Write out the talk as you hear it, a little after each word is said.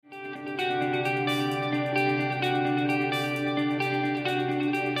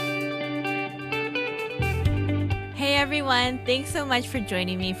everyone. Thanks so much for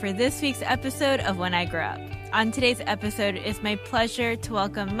joining me for this week's episode of When I Grow Up. On today's episode, it's my pleasure to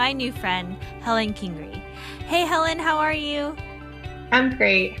welcome my new friend, Helen Kingery. Hey, Helen, how are you? I'm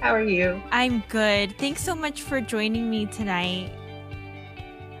great. How are you? I'm good. Thanks so much for joining me tonight.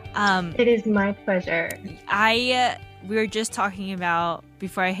 It is my pleasure. We were just talking about,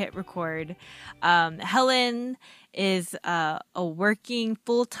 before I hit record, Helen is a working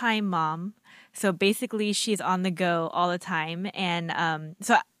full-time mom. So basically, she's on the go all the time. And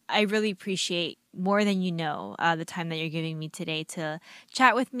so I really appreciate, more than you know, the time that you're giving me today to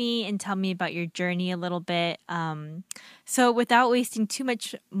chat with me and tell me about your journey a little bit. So without wasting too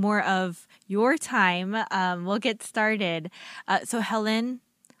much more of your time, we'll get started. So Helen,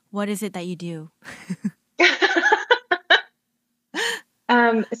 what is it that you do?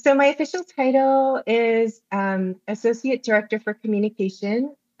 So my official title is Associate Director for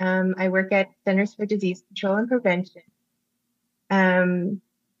Communication. I work at Centers for Disease Control and Prevention.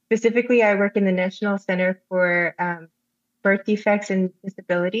 Specifically, I work in the National Center for Birth Defects and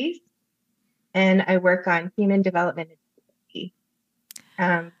Disabilities, and I work on human development and disability.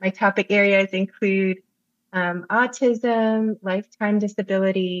 My topic areas include autism, lifetime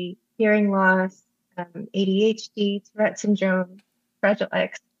disability, hearing loss, ADHD, Tourette syndrome, Fragile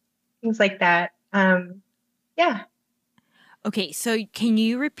X, things like that. Yeah. Okay, so can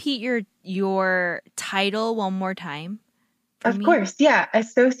you repeat your title one more time? Of course, yeah.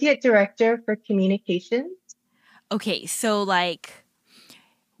 Associate Director for Communications. Okay, so like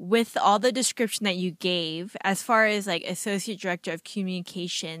with all the description that you gave, as far as like Associate Director of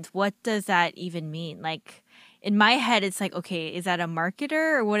Communications, what does that even mean? Like in my head, it's like, okay, is that a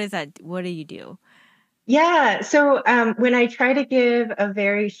marketer or what is that? What do you do? Yeah, so when I try to give a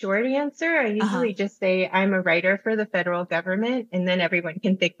very short answer, I usually just say I'm a writer for the federal government, and then everyone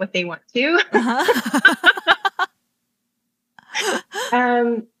can think what they want to.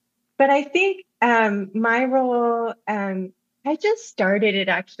 But I think my role, I just started it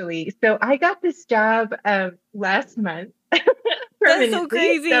actually. So I got this job last month. That's so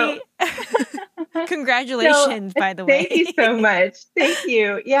crazy. So, Congratulations, by the way. Thank you so much. Thank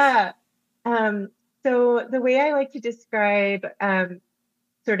you. Yeah. So the way I like to describe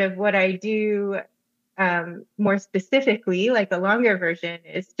sort of what I do more specifically, like a longer version,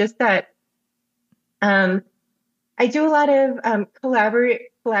 is just that I do a lot of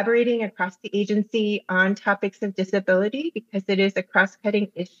collaborating across the agency on topics of disability because it is a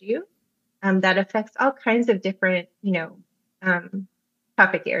cross-cutting issue that affects all kinds of different,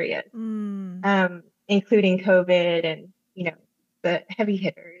 topic areas, including COVID and, the heavy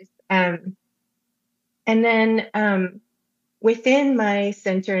hitters. And then within my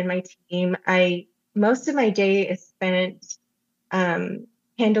center and my team, most of my day is spent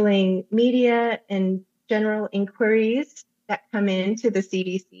handling media and general inquiries that come into the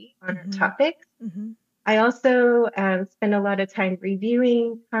CDC on our topics. I also spend a lot of time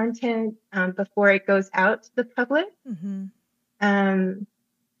reviewing content before it goes out to the public. I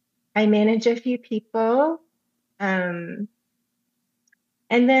manage a few people. And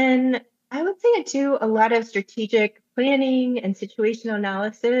then I would say I do a lot of strategic planning and situational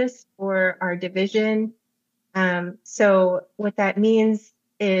analysis for our division. So what that means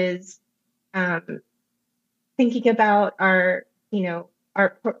is thinking about our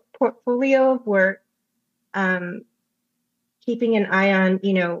portfolio of work, keeping an eye on,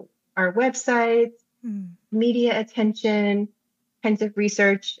 our websites, media attention, kinds of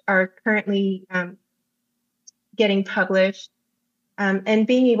research are currently getting published. And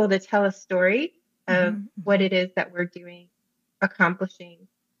being able to tell a story of what it is that we're doing, accomplishing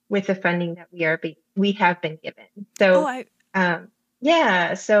with the funding that we have been given. So,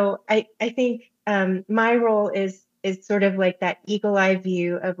 so I think my role is sort of like that eagle eye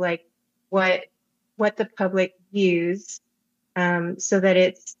view of like what the public views, so that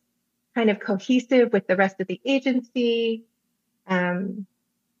it's kind of cohesive with the rest of the agency. That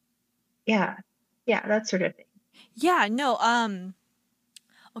sort of thing. Yeah, no,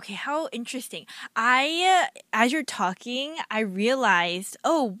 okay, how interesting. As you're talking, I realized,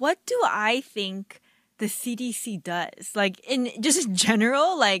 what do I think the CDC does? Like in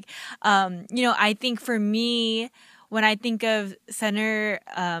general, like, I think for me, when I think of Center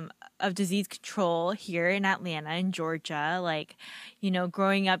of Disease Control here in Atlanta, in Georgia, like,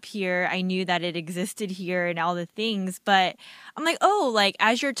 growing up here, I knew that it existed here and all the things, but I'm like, like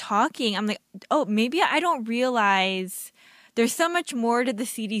as you're talking, I'm like, maybe I don't realize there's so much more to the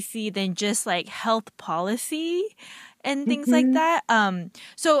CDC than just like health policy and things like Hmm. that.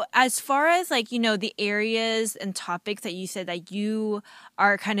 So as far as like, the areas and topics that you said that you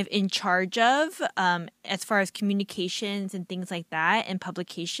are kind of in charge of, as far as communications and things like that and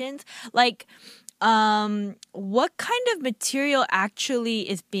publications, like, what kind of material actually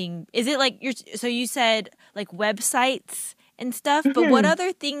is it like so you said like websites and stuff, but what Hmm.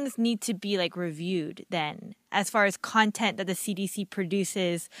 other things need to be like reviewed then as far as content that the CDC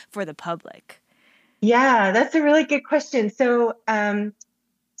produces for the public? Yeah, that's a really good question. So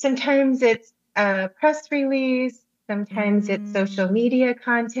sometimes it's a press release, sometimes it's social Mm. media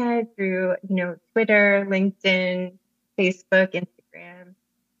content through, Twitter, LinkedIn, Facebook, Instagram.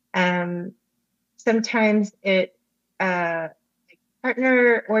 Um, Sometimes it uh,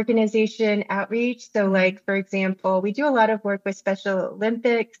 partner organization outreach. So, Mm-hmm. like for example, we do a lot of work with Special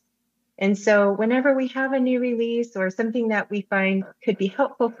Olympics. And so, whenever we have a new release or something that we find could be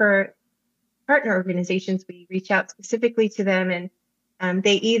helpful for partner organizations, we reach out specifically to them, and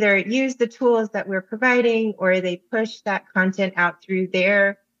they either use the tools that we're providing or they push that content out through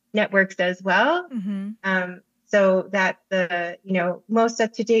their networks as well. Mm-hmm. So that the most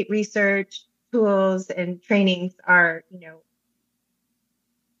up-to-date research tools and trainings are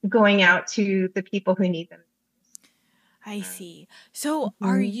going out to the people who need them. I Um, see. So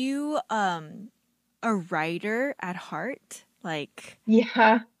are mhm. you a writer at heart? Like, Yeah.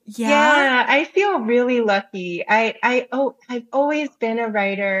 yeah? Yeah, I feel really lucky. I've always been a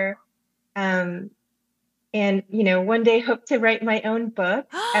writer. Um, and one day hope to write my own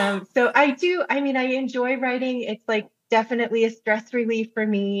book. So I do. I mean, I enjoy writing. It's like definitely a stress relief for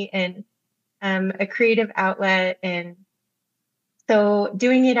me and a creative outlet. And so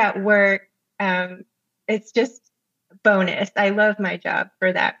doing it at work, it's just bonus. I love my job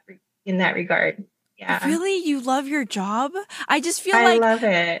for that in that regard. Yeah, Really? You love your job? I just feel I like, love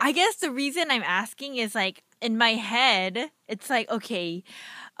it. I guess the reason I'm asking is like in my head, it's like, okay,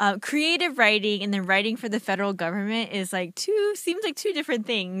 creative writing and then writing for the federal government is like seems like two different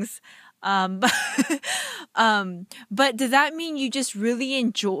things. But, but does that mean you just really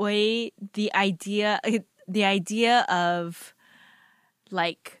enjoy the idea of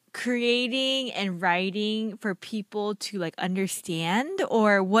like creating and writing for people to like understand,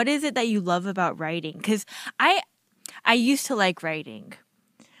 or what is it that you love about writing? Because I used to like writing.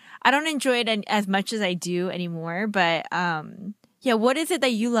 I don't enjoy it as much as I do anymore, but yeah, what is it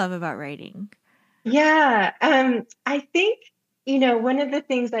that you love about writing? Yeah, I think one of the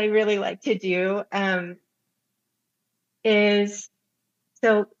things I really like to do is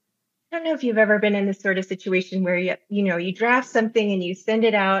so I don't know if you've ever been in this sort of situation where you draft something and you send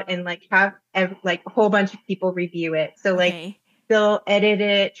it out and like have like a whole bunch of people review it. So like Okay. they'll edit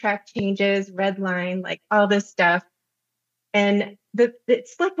it, track changes, red line, like all this stuff. And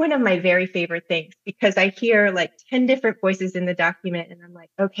it's like one of my very favorite things because I hear like 10 different voices in the document and I'm like,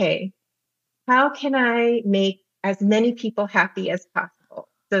 okay, how can I make as many people happy as possible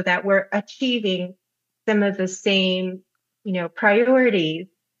so that we're achieving some of the same, priorities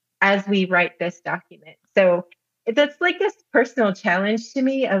as we write this document? So that's like this personal challenge to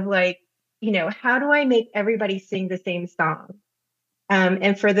me of like, how do I make everybody sing the same song?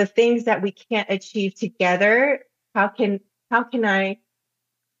 And for the things that we can't achieve together, how can I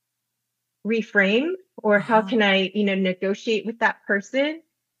reframe or how Uh-huh. can I, negotiate with that person?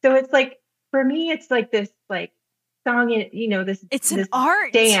 So it's like for me, it's like this like song and this It's an this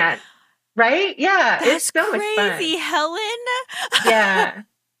art. dance, right? Yeah, it's That's so much crazy, fun. Helen. Yeah.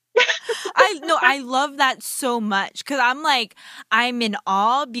 I no, I love that so much cuz I'm like I'm in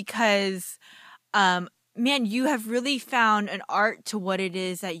awe because man, you have really found an art to what it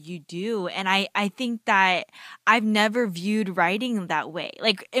is that you do, and I think that I've never viewed writing that way.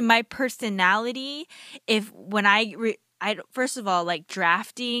 Like in my personality, if when I first of all like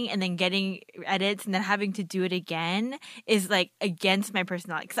drafting and then getting edits and then having to do it again is like against my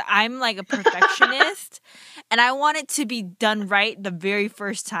personality because I'm like a perfectionist and I want it to be done right the very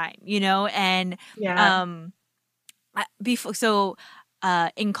first time, and Yeah. um before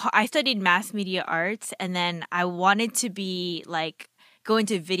I studied mass media arts, and then I wanted to be like go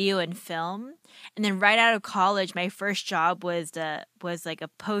into video and film, and then right out of college my first job was like a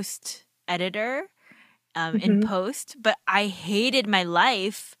post editor, in Hmm. post, but I hated my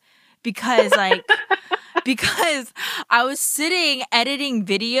life because because I was sitting editing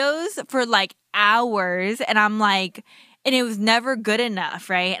videos for like hours and I'm like, and it was never good enough,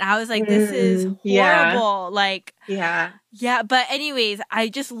 right? And I was like, this is Yeah. horrible. Like, Yeah. yeah, but anyways, I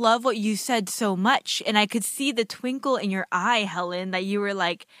just love what you said so much. And I could see the twinkle in your eye, Helen, that you were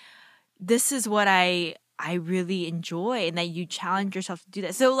like, this is what I really enjoy and that you challenge yourself to do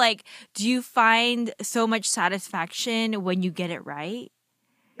that. So like, do you find so much satisfaction when you get it right?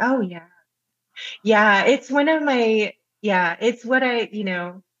 Oh yeah. Yeah, it's one of my, yeah, it's what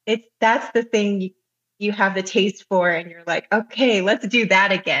it's that's the thing you have the taste for and you're like, okay, let's do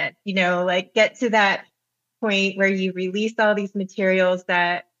that again. Like get to that point where you release all these materials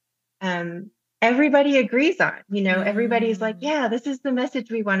that um everybody agrees on. Everybody's like, Mm, yeah, this is the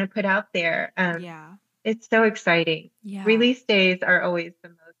message we want to put out there. yeah. It's so exciting. Yeah. Release days are always the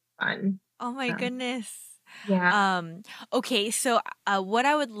most fun. Oh my Um, goodness. yeah. Um, okay, so what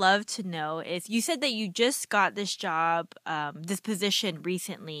I would love to know is you said that you just got this job, this position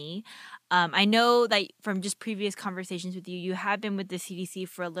recently. I know that from just previous conversations with you, you have been with the CDC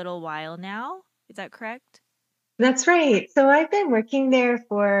for a little while now. Is that correct? That's right. So I've been working there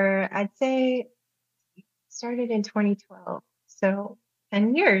for, I'd say, started in 2012. So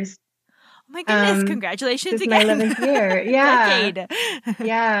 10 years. Oh my goodness, Um, congratulations this is my again. 11th year. Yeah. Decade.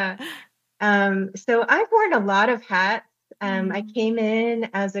 Yeah. So I've worn a lot of hats. I Mm, came in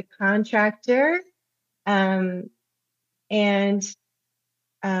as a contractor, um, and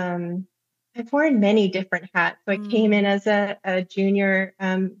I've worn many different hats. So I came in mm, as a junior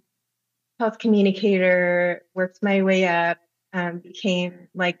health communicator, worked my way up, became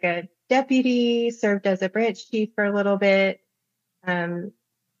like a deputy, served as a branch chief for a little bit, um,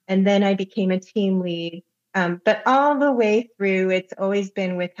 and then I became a team lead. But all the way through, it's always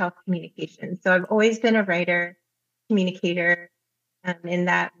been with health communication. So I've always been a writer, communicator in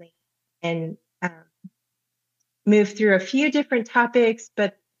that lane, and moved through a few different topics.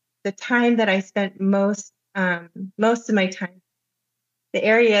 But the time that I spent most of my time, the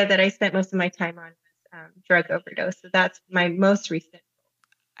area that I spent most of my time on was drug overdose. So that's my most recent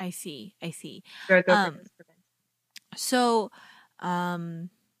I see. I see. drug Um, overdose prevention. so, um,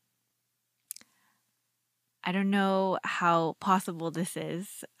 I don't know how possible this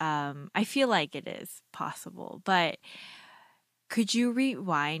is. I feel like it is possible, but could you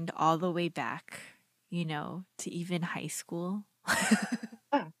rewind all the way back, to even high school?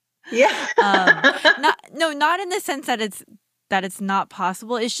 Oh, yeah. um, not no, not in the sense that it's not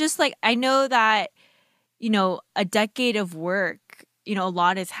possible. It's just like I know that a decade of work, a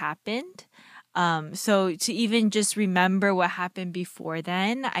lot has happened. So to even just remember what happened before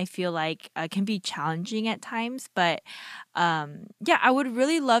then, I feel like can be challenging at times. But yeah, I would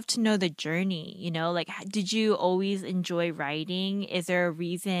really love to know the journey. Like, did you always enjoy writing? Is there a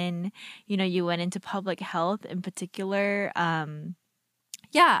reason, you went into public health in particular?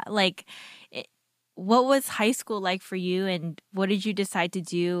 Yeah, like, it, what was high school like for you, and what did you decide to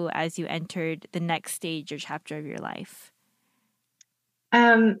do as you entered the next stage or chapter of your life?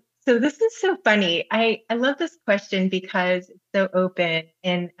 So this is so funny. I love this question because it's so open,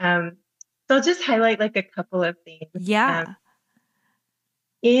 and so I'll just highlight like a couple of things. Um, Yeah.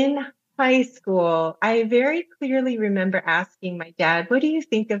 in high school, I very clearly remember asking my dad, "What do you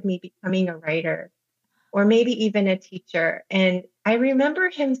think of me becoming a writer, or maybe even a teacher?" And I remember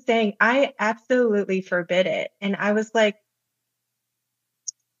him saying, "I absolutely forbid it." And I was like,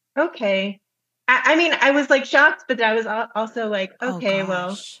 "Okay." I mean, I was like shocked, but I was also like, Oh "Okay, well,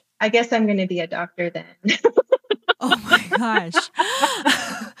 gosh. I guess I'm going to be a doctor then." Oh my gosh.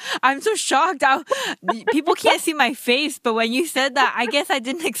 I'm so shocked. People can't see my face, but when you said that, I guess I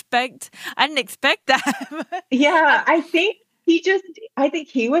didn't expect that. Yeah, I, I think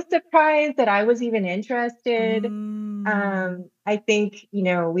he was surprised that I was even interested. mm, I think,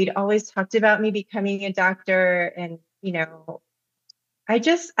 we'd always talked about me becoming a doctor and,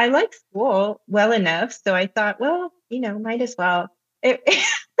 I like school well enough. So I thought, well, might as well. It,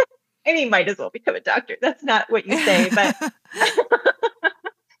 I mean, might as well become a doctor. That's not what you say, but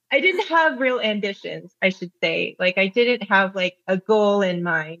I didn't have real ambitions, I should say. Like I didn't have like a goal in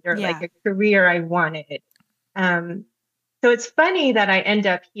mind or like yeah. a career I wanted. Um, so it's funny that I end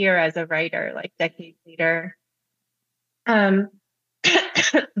up here as a writer, like decades later. Um,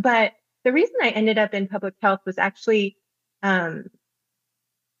 but the reason I ended up in public health was actually um,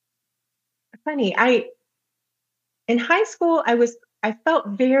 funny. In high school, I felt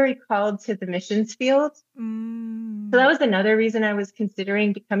very called to the missions field. So that Mm, was another reason I was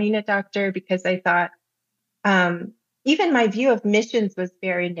considering becoming a doctor because I thought um, even my view of missions was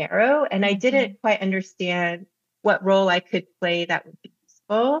very narrow, and I didn't mhm. quite understand what role I could play that would be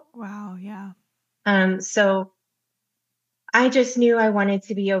useful. Wow, yeah. So I just knew I wanted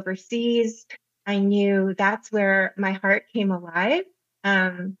to be overseas. I knew that's where my heart came alive.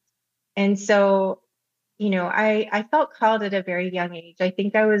 Um, and so, I felt called at a very young age. I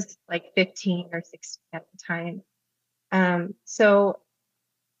think I was like 15 or 16 at the time. So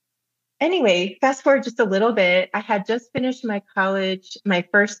anyway, fast forward just a little bit. I had just finished my college, my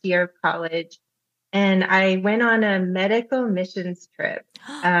first year of college, and I went on a medical missions trip.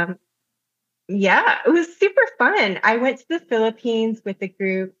 Um, yeah, it was super fun. I went to the Philippines with a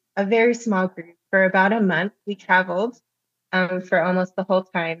group, a very small group, for about a month. We traveled for almost the whole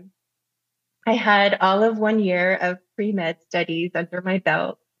time. I had all of 1 year of pre-med studies under my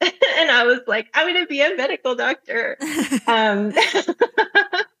belt. And I was like, I'm going to be a medical doctor. Um,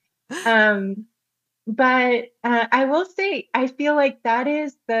 um, but I will say, I feel like that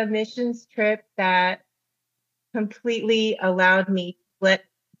is the missions trip that completely allowed me to let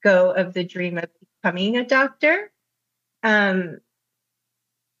go of the dream of becoming a doctor. Um,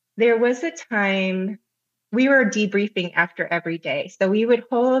 there was a time we were debriefing after every day. So we would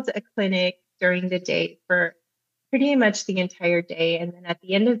hold a clinic during the day for pretty much the entire day. And then at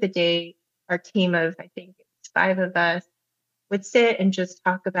the end of the day, our team of, I think it's 5 of us, would sit and just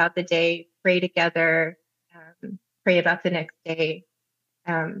talk about the day, pray together, pray about the next day.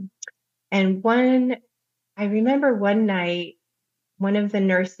 Um, and I remember one night, one of the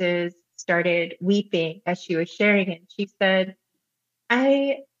nurses started weeping as she was sharing it. She said,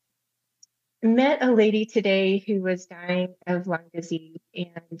 I met a lady today who was dying of lung disease,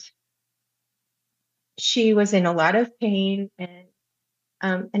 and she was in a lot of pain.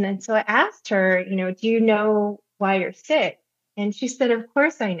 And then so I asked her, do you know why you're sick? And she said, of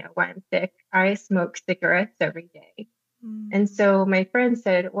course I know why I'm sick. I smoke cigarettes every day. And so my friend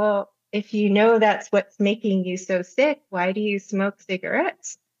said, well, if you know that's what's making you so sick, why do you smoke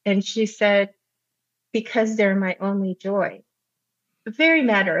cigarettes? And she said, because they're my only joy. Very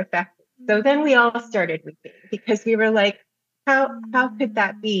matter of fact. So then we all started weeping because we were like, how could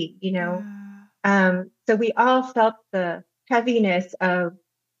that be? So we all felt the heaviness of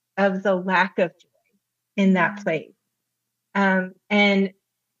the lack of joy in that place. And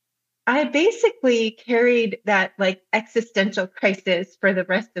I basically carried that like existential crisis for the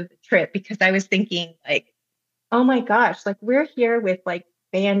rest of the trip because I was thinking like, oh my gosh, like we're here with like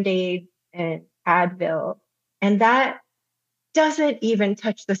Band-Aids and Advil, and that doesn't even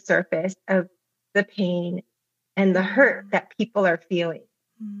touch the surface of the pain and the hurt that people are feeling.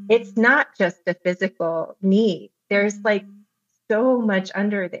 It's not just a physical need. There's like so much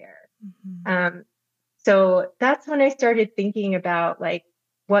under there. So that's when I started thinking about like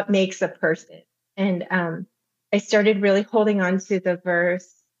what makes a person. And I started really holding on to the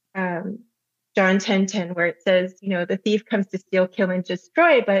verse, John 10:10, where it says, the thief comes to steal, kill, and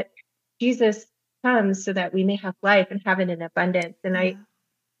destroy, but Jesus comes so that we may have life and have it in abundance. And I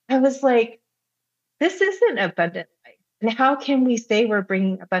was like, this isn't abundant life. And how can we say we're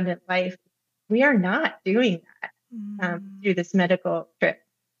bringing abundant life? We are not doing that through this medical trip.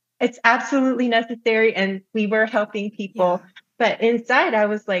 It's absolutely necessary, and we were helping people. But inside, I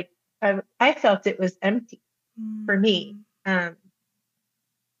was like, I felt it was empty for me. And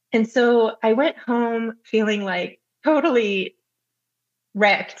so I went home feeling like totally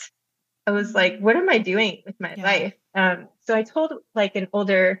wrecked. I was like, what am I doing with my life? So I told like an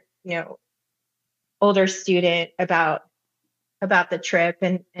older student about the trip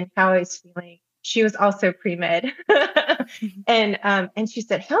and how I was feeling. She was also pre-med. And she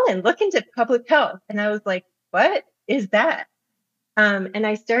said, Helen, look into public health. And I was like, what is that? And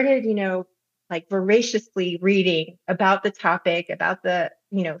I started, like voraciously reading about the topic, about the,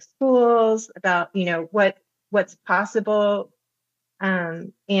 schools, about, what's possible.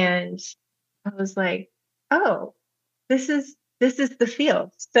 And I was like, oh, this is the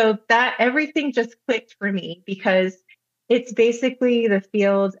field. So that everything just clicked for me because it's basically the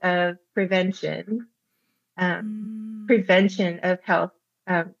field of prevention of health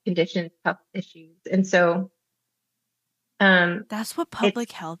conditions, health issues. And so that's what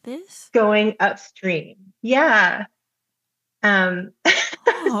public health is? Going upstream. Yeah.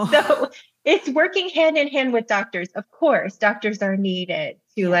 So it's working hand in hand with doctors. Of course, doctors are needed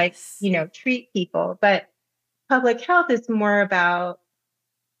to treat people, but public health is more about,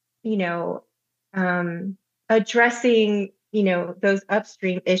 addressing, those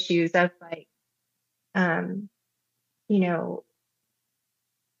upstream issues of like, a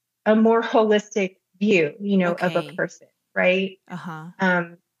more holistic view, of a person, right?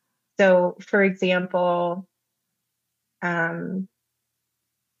 So for example, I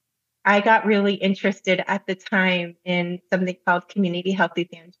got really interested at the time in something called community health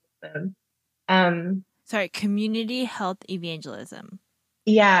evangelism. Sorry, community health evangelism.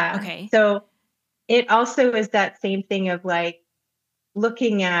 Yeah. Okay. So it also is that same thing of like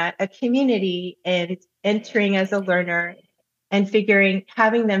looking at a community and entering as a learner and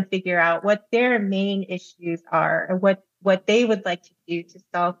having them figure out what their main issues are or what they would like to do to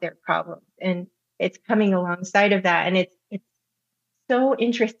solve their problems. And it's coming alongside of that. And it's so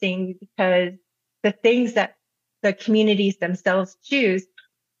interesting because the things that the communities themselves choose,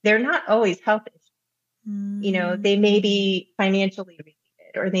 they're not always health issues. You know, they may be financially related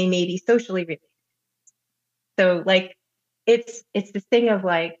or they may be socially related. So like it's this thing of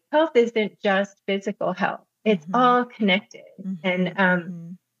like health isn't just physical health. It's all connected.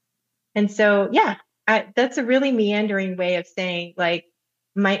 And so yeah, that's a really meandering way of saying like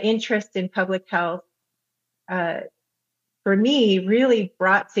my interest in public health for me really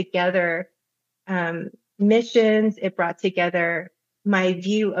brought together missions. It brought together my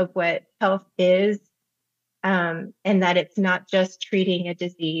view of what health is, and that it's not just treating a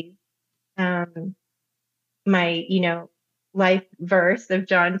disease. My, life verse of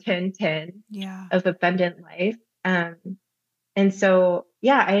John 10:10 of abundant life. And so,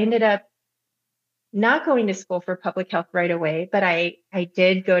 yeah, I ended up not going to school for public health right away, but I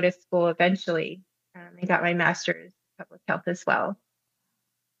did go to school eventually. I got my master's in public health as well.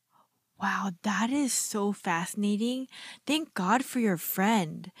 Wow, that is so fascinating. Thank God for your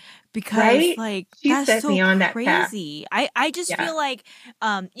friend because Right? like She that's set so me on that path. crazy. I just Yeah. feel like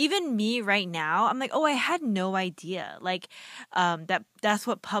even me right now, I'm like, "Oh, I had no idea." Like that's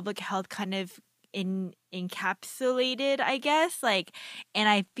what public health kind of encapsulated, I guess. Like and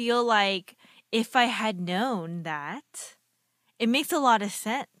I feel like if I had known that, it makes a lot of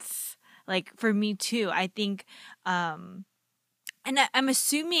sense. Like for me too. I think and I'm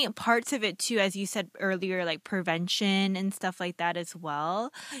assuming parts of it too, as you said earlier, like prevention and stuff like that as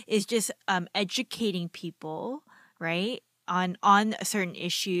well, is just educating people, right, on certain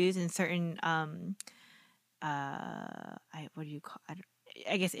issues and certain what do you call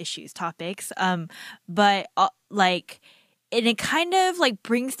I guess issues, topics, but like, and it kind of like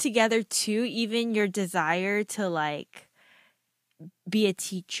brings together too, even your desire to like be a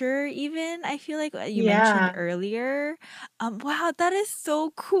teacher even, I feel like you mentioned earlier. Wow, that is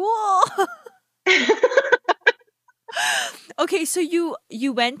so cool. Okay, so you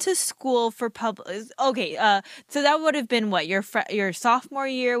went to school for okay, so that would have been what, your sophomore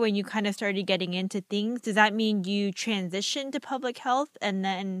year when you kind of started getting into things. Does that mean you transitioned to public health and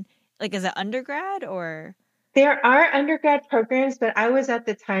then like as an undergrad or? There are undergrad programs, but I was at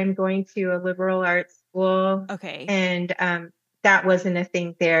the time going to a liberal arts school. Okay. And that wasn't a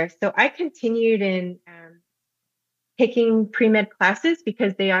thing there. So I continued in taking pre-med classes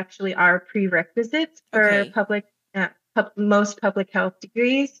because they actually are prerequisites for most public health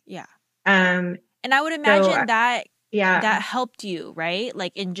degrees. Yeah. And I would imagine so, that yeah, that helped you, right?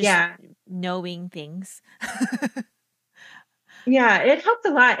 Like in just knowing things. Yeah, it helped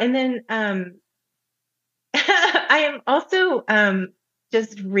a lot. And then I am also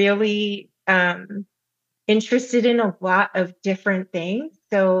just really interested in a lot of different things.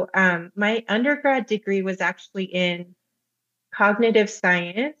 So my undergrad degree was actually in cognitive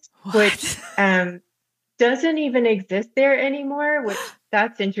science, which doesn't even exist there anymore, which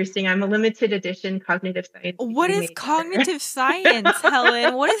that's interesting. I'm a limited edition cognitive science degree What is major. cognitive science,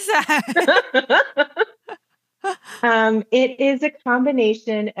 Helen? What is that? It is a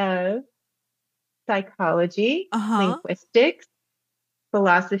combination of psychology, linguistics,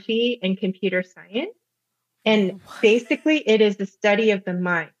 philosophy, and computer science. And basically, it is the study of the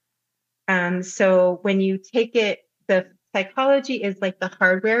mind. So when you take it, the psychology is like the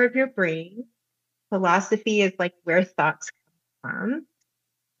hardware of your brain. Philosophy is like where thoughts come from.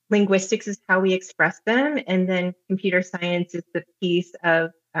 Linguistics is how we express them. And then computer science is the piece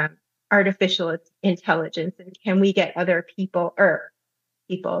of artificial intelligence. And can we get other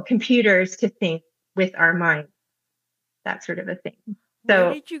computers to think with our minds? That sort of a thing.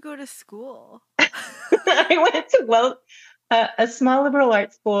 Where did you go to school? I went to a small liberal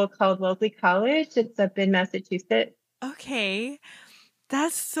arts school called Wellesley College. It's up in Massachusetts. Okay.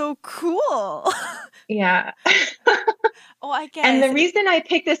 That's so cool. Yeah. Oh, I guess. And the reason I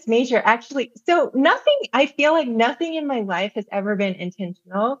picked this major actually, I feel like nothing in my life has ever been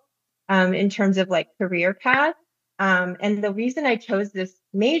intentional in terms of like career path. And the reason I chose this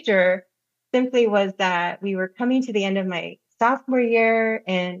major simply was that we were coming to the end of my sophomore year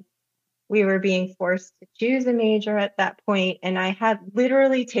and we were being forced to choose a major at that point. And I had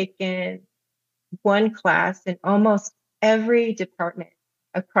literally taken one class in almost every department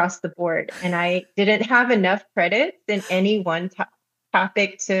across the board. And I didn't have enough credits in any one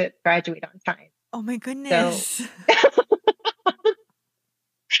topic to graduate on time. Oh my goodness.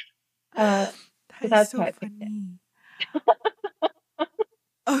 So, that's so funny.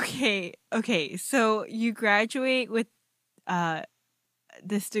 Okay. So you graduate with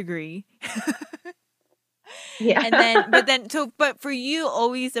this degree. Yeah. And then, but for you,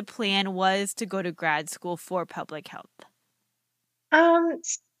 always the plan was to go to grad school for public health. Um,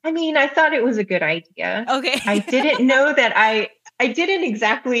 I mean, I thought it was a good idea. Okay. I didn't know that I didn't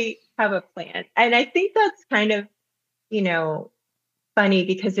exactly have a plan. And I think that's kind of, you know, funny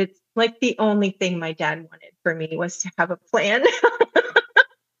because it's like the only thing my dad wanted for me was to have a plan.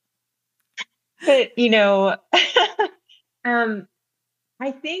 But, um,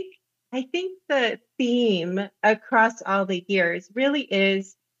 I think I think the theme across all the years really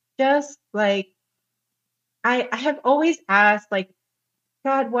is just like I have always asked like,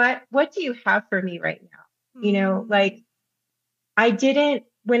 God, what do you have for me right now? Like Mm. I didn't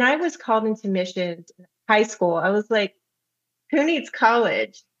when I was called into missions in high school, I was like, who needs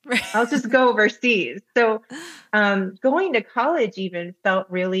college? Right. I'll just go overseas. So going to college even felt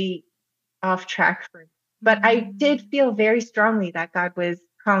really off track for me. But I did Mm. feel very strongly that God was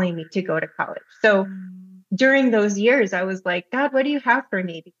calling me to go to college. So Mm. during those years, I was like, God, what do you have for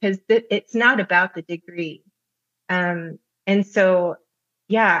me? Because it's not about the degree. And so,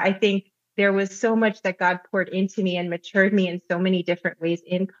 yeah, I think there was so much that God poured into me and matured me in so many different ways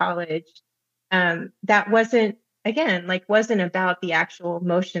in college. That wasn't, again, like wasn't about the actual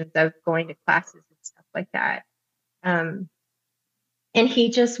motions of going to classes and stuff like that. Um, and he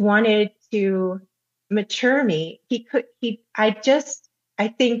just wanted to mature me. I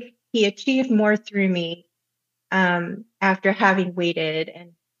think he achieved more through me after having waited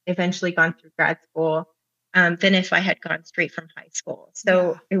and eventually gone through grad school than if I had gone straight from high school. Yeah.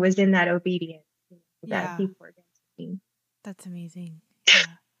 So it was in that obedience that Yeah. he poured into me. That's amazing. Yeah.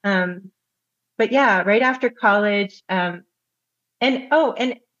 Um, but yeah, right after college, and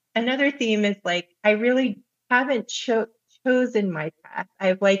another theme is like I really haven't chosen my path.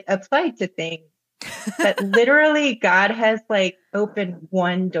 I've like applied to things, but literally God has like opened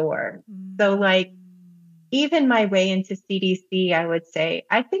one door. So like Mm. even my way into CDC, I would say,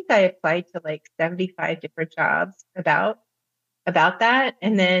 I think I applied to like 75 different jobs about that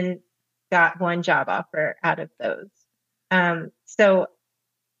and Mhm. then got one job offer out of those. So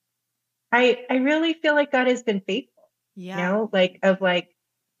I really feel like God has been faithful, Yeah. like of like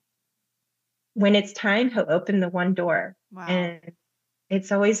when it's time, he'll open the one door. Wow. And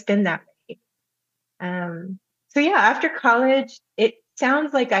it's always been that way. Um, so yeah, after college, it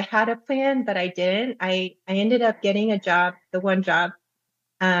sounds like I had a plan, but I didn't. I ended up getting a job, the one job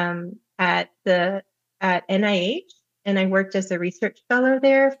at NIH, and I worked as a research fellow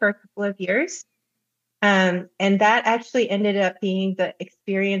there for a couple of years. And that actually ended up being the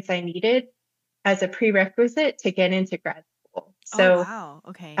experience I needed as a prerequisite to get into grad school. Oh, So wow.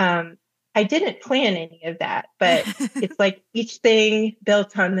 Okay. um, I didn't plan any of that, but it's like each thing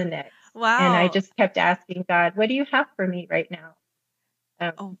built on the next. And I Wow. just kept asking God, what do you have for me right now?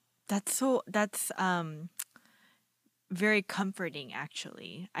 Um, Oh, that's very comforting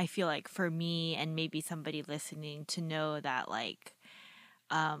actually. I feel like for me and maybe somebody listening to know that like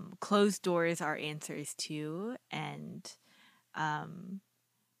closed doors are answers too and um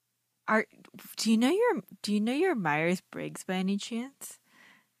are do you know your Myers-Briggs by any chance?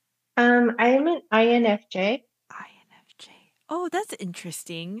 I'm an INFJ. INFJ. Oh, that's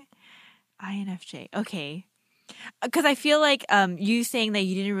interesting. INFJ. Okay. Because I feel like you saying that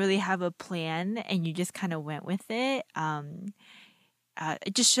you didn't really have a plan and you just kind of went with it.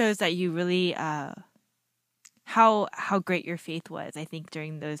 It just shows that you really how great your faith was. I think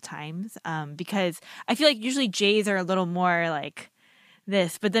during those times, because I feel like usually J's are a little more like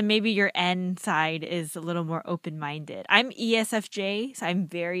this, but then maybe your N side is a little more open minded. I'm ESFJ, so I'm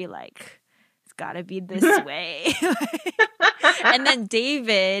very like it's got to be this way. And then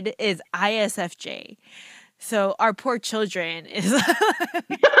David is ISFJ. So our poor children is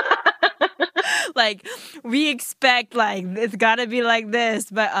like we expect like it's got to be like this,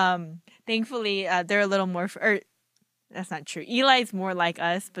 but thankfully they're a little more or that's not true. Eli's more like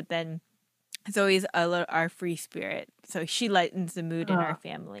us, but then Zoe's a little our free spirit. So she lightens the mood in our Oh,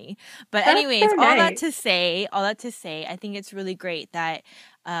 family. But that's so anyways, nice. all that to say, I think it's really great that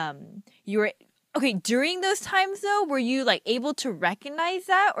you were okay during those times though. Were you like able to recognize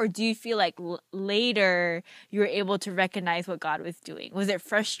that, or do you feel like later you were able to recognize what God was doing? Was it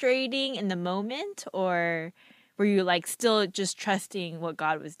frustrating in the moment, or were you like still just trusting what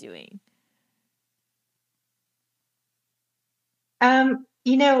God was doing?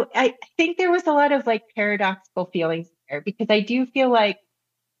 I think there was a lot of like paradoxical feelings there because I do feel like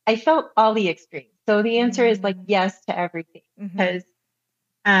I felt all the extremes. So the answer is like Mm. yes to everything Mm-hmm. because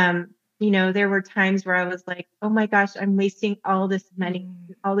there were times where I was like, oh my gosh, I'm wasting all this money Mm.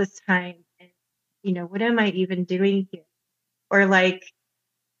 and all this time. And, what am I even doing here? Or like,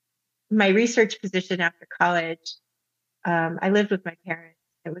 my research position after college, I lived with my parents.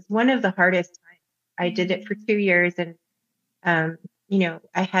 It was one of the hardest times. I did it for 2 years, and um,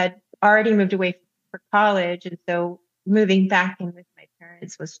 I had already moved away for college, and so moving back in with my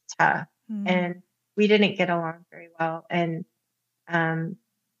parents was tough, and we didn't get along very well, and um,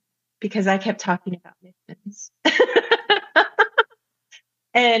 because I kept talking about missions.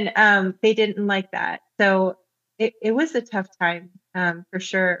 And they didn't like that. So it was a tough time for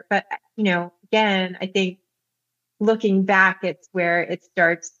sure. But, again, I think looking back, it's where it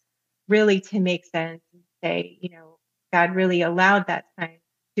starts really to make sense and say, God really allowed that time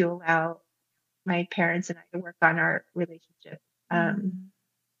to allow my parents and I to work on our relationship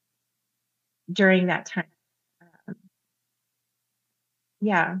during that time. Um,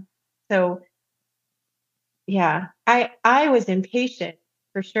 yeah. So, yeah, I was impatient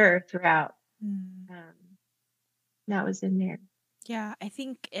for sure throughout. That was in there. Yeah, I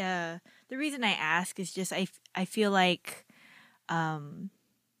think the reason I ask is just I feel like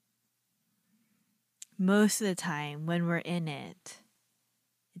most of the time when we're in it,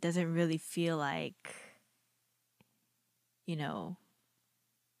 it doesn't really feel like, you know,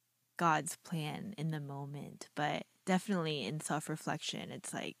 God's plan in the moment, but definitely in self-reflection,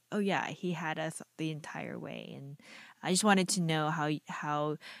 it's like, oh yeah, he had us the entire way. And I just wanted to know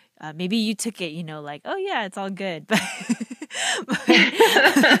how maybe you took it, like, oh yeah, it's all good.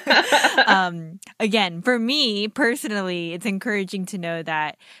 Again, for me personally, it's encouraging to know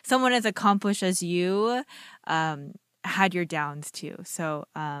that someone as accomplished as you had your downs too. So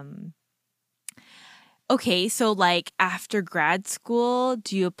okay, so like after grad school,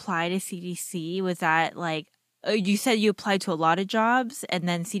 do you apply to CDC? Was that like you said you applied to a lot of jobs and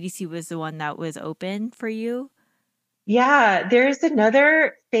then CDC was the one that was open for you? Yeah, there's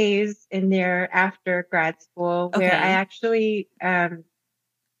another phase in there after grad school where I Okay. actually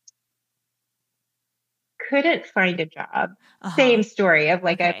couldn't find a job. Uh-huh. Same story of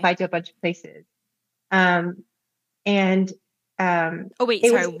like I Okay. applied to a bunch of places. Um, and Oh wait,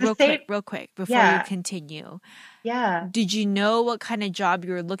 it sorry, was the same. real quick before you Yeah, continue. yeah. Did you know what kind of job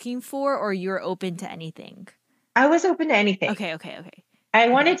you were looking for or you're open to anything? I was open to anything. Okay, okay, okay. I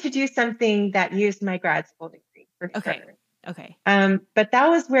Okay. wanted to do something that used my grad school degree for Okay. sure. Okay. But that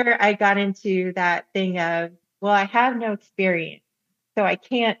was where I got into that thing of, well, I have no experience, so I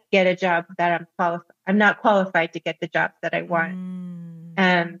can't get a job that I'm qualified. I'm not qualified to get the jobs that I want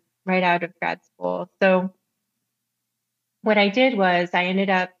right out of grad school. So what I did was I ended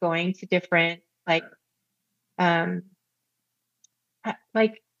up going to different um,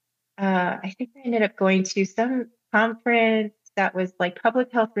 I think I ended up going to some conference that was like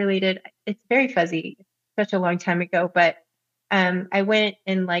public health related. It's very fuzzy. It's such a long time ago, but I went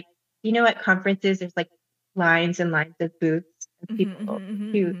and at conferences, there's like lines and lines of booths of people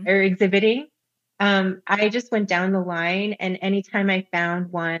who are exhibiting. I just went down the line, and anytime I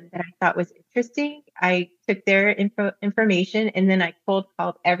found one that I thought was interesting, I took their information and then I cold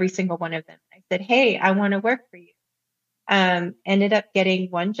called every single one of them. I said, "Hey, I want to work for you." Ended up getting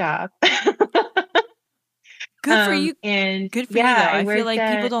one job. Good for you. And Good for you yeah, though. I I feel worked like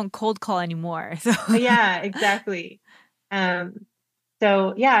people at, don't cold call anymore. So yeah, exactly. Um,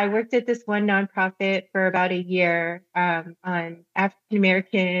 so yeah, I worked at this one nonprofit for about a year, on African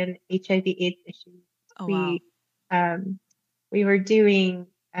American HIV/AIDS issues. oh wow. We, um, we were doing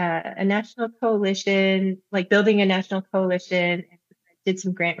a national coalition, like building a national coalition, and did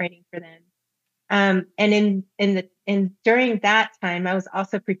some grant writing for them. And during that time, I was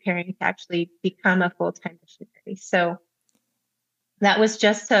also preparing to actually become a full-time missionary. So that was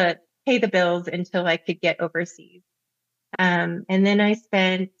just to pay the bills until I could get overseas. And then I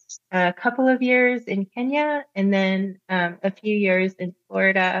spent a couple of years in Kenya, and then a few years in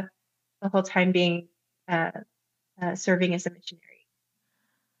Florida, the whole time being uh, serving as a missionary.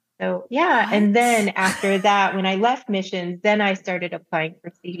 So yeah, and then What? after that, when I left missions, then I started applying for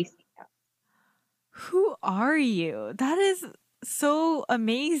CDC. Who are you? That is so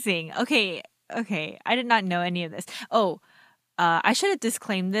amazing. Okay, okay. I did not know any of this. Oh, I should have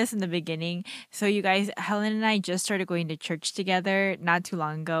disclaimed this in the beginning. So you guys, Helen and I just started going to church together not too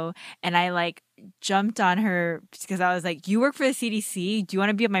long ago, and I like jumped on her because I was like, "You work for the CDC? Do you want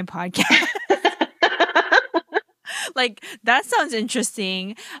to be on my podcast?" Like that sounds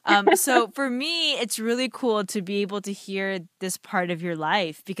interesting. So for me, it's really cool to be able to hear this part of your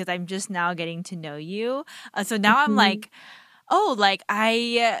life because I'm just now getting to know you. So now I'm Mhm. like, oh, like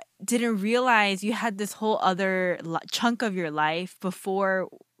I didn't realize you had this whole other chunk of your life before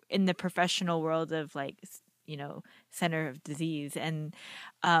in the professional world of like, center of disease. And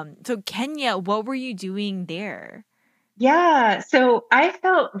so Kenya, what were you doing there? Yeah, so I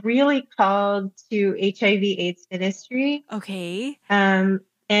felt really called to HIV/AIDS ministry. Okay. Um,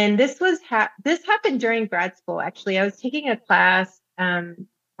 and this happened during grad school. Actually, I was taking a class on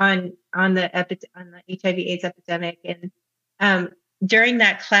the HIV/AIDS epidemic, and um, during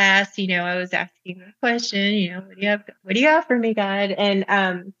that class, I was asking the question, what do you have for me, God?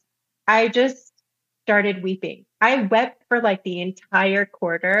 And I just started weeping. I wept for like the entire Oh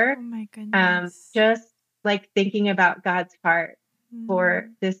quarter, my goodness. just like thinking about God's heart for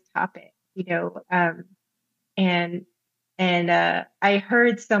Mm. this topic, and I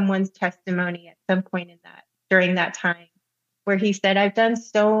heard someone's testimony at some point in that during that time where he said, I've done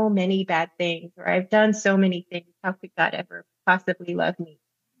so many bad things, or I've done so many things. How could God ever possibly love me?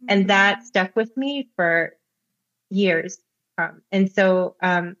 And that Mm. stuck with me for years. And so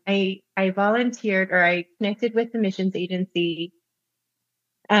I volunteered, or I connected with the missions agency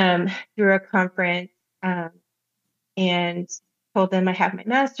through a conference, um, and told them I have my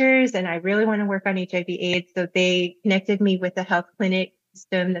master's and I really want to work on HIV/AIDS. So they connected me with a health clinic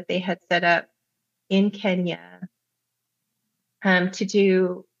system that they had set up in Kenya, to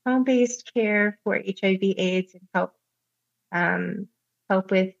do home-based care for HIV/AIDS and um,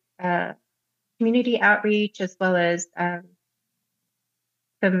 help with community outreach, as well as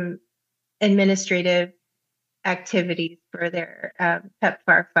some administrative activities for their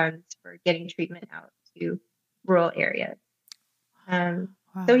PEPFAR funds for getting treatment out to rural areas. Um,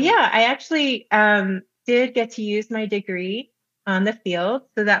 so Wow. yeah, I actually did get to use my degree on the field,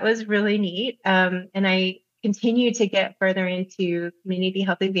 so that was really neat. And I continued to get further into community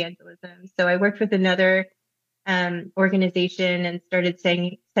health evangelism. So I worked with another organization and started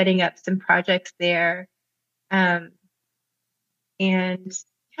setting up some projects there. Um, and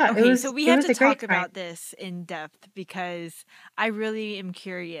yeah, it Okay, so was we it have was to a great talk time. about this in depth because I really am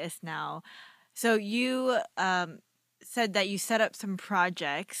curious now. So you said that you set up some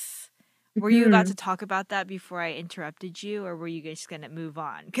projects. Were you about to Mhm. talk about that before I interrupted you, or were you just gonna move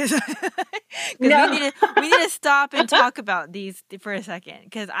on? Because we No. need to stop and talk about these for a second.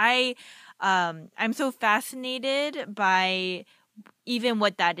 Because I'm so fascinated by even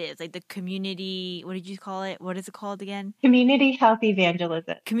what that is, like the community. What did you call it? What is it called again? Community health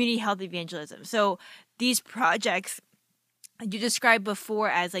evangelism. Community health evangelism. So these projects you described before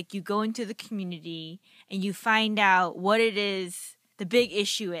as like you go into the community and you find out what it is the big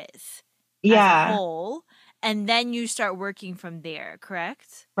issue is as a Yeah, whole, and then you start working from there,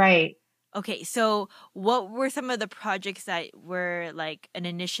 correct? right. Okay, so what were some of the projects that were like an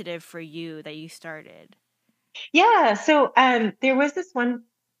initiative for you that you started? Yeah, so there was this one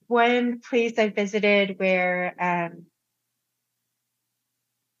place I visited where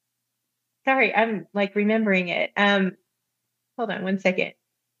sorry, I'm like remembering it. Hold on one second.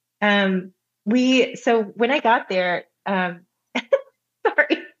 So when I got there, sorry,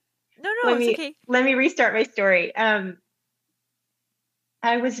 No, no, let it's me okay. let me restart my story.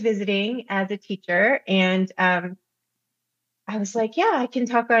 I was visiting as a teacher, and I was like, yeah, I can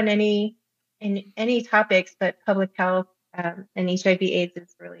talk on any topics, but public health and HIV/AIDS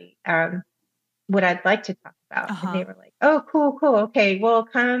is really what I'd like to talk about. And they Uh-huh. were like, oh, cool, cool. Okay, well,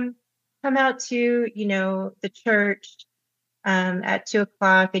 come out to, the church at 2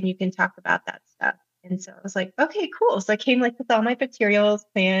 o'clock and you can talk about that stuff. And so I was like, okay, cool. So I came like with all my materials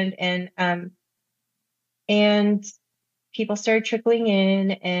planned, and people started trickling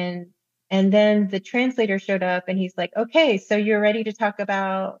in, and then the translator showed up and he's like, okay, so you're ready to talk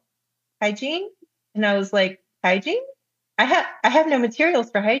about hygiene? And I was like, hygiene? I have no materials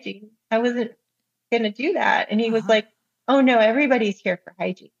for hygiene. I wasn't gonna do that. And he was Uh-huh. like, oh no, everybody's here for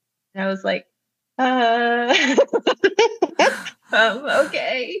hygiene. And I was like, uh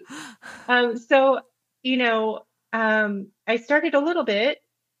okay. So, you know, I started a little bit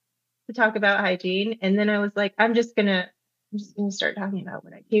to talk about hygiene, and then I was like, I'm just gonna start talking about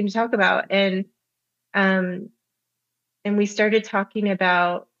what I came to talk about. Um and we started talking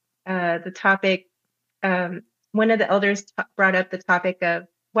about the topic. Um, one of the elders brought up the topic of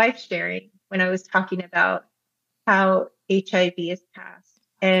wife sharing when I was talking about how HIV is passed.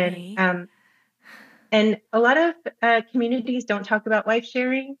 Okay. And a lot of communities don't talk about wife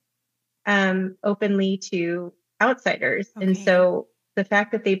sharing openly to outsiders. And Okay. so the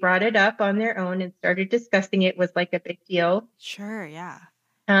fact that they brought it up on their own and started discussing it was like a big deal. Sure, yeah.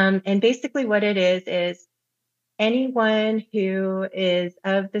 And basically, what it is anyone who is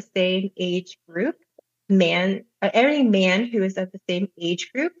of the same age group, any man who is of the same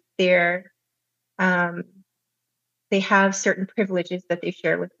age group, um, they have certain privileges that they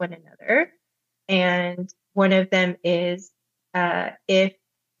share with one another. And one of them is if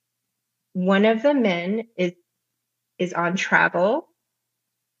one of the men is on travel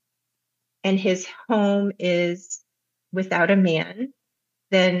and his home is without a man,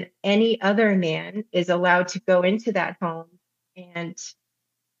 then any other man is allowed to go into that home and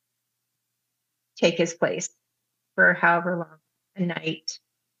take his place for however long, a night,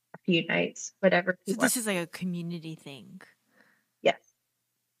 a few nights, whatever he So this wants. is like a community thing. Yes.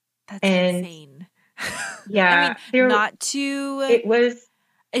 That's And insane. yeah, I mean, not to. it was.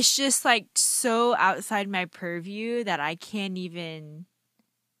 It's just like so outside my purview that I can't even.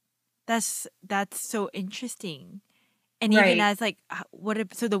 That's so interesting. And even Right. as like, what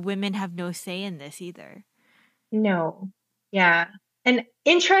if, so the women have no say in this either? No. Yeah. And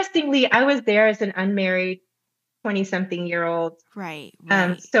interestingly, I was there as an unmarried 20-something-year-old. Right,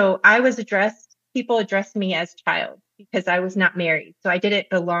 right. So people addressed me as child because I was not married. So I didn't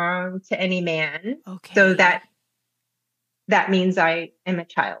belong to any man. Okay. So that means I am a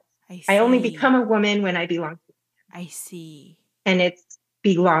child. I I only see. become a woman when I belong to a man. I see. And it's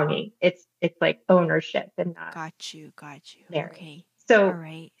belonging. It's like ownership and not Got you. marriage. Okay. So All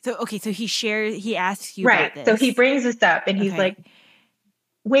right. So okay, so he asks you right. about this. So he brings this up and he's Okay. like,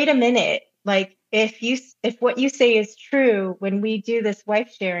 wait a minute. Like if what you say is true, when we do this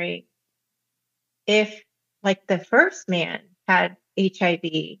wife sharing, if like the first man had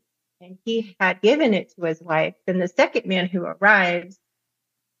HIV and he had given it to his wife, then the second man who arrives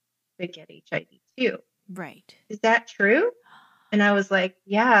would get HIV too. Right. Is that true? And I was like,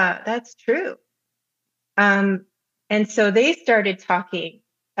 yeah, that's true. And so they started talking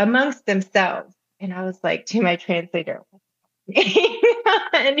amongst themselves. And I was like to my translator,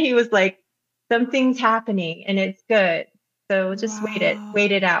 and he was like, something's happening and it's good. So just wait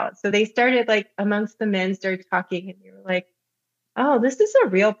it out. So they started like amongst the men started talking and they were like, oh, this is a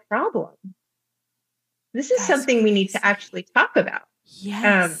real problem. This is something we need to actually talk about.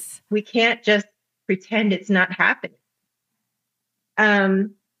 Yes. We can't just pretend it's not happening.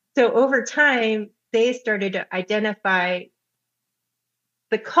 So over time, they started to identify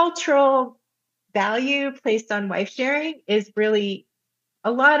the cultural value placed on wife sharing is really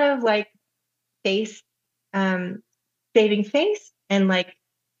a lot of like face, saving face and like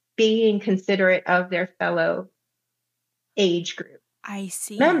being considerate of their fellow age group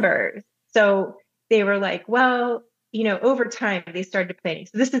members. So they were like, well, over time they started planning.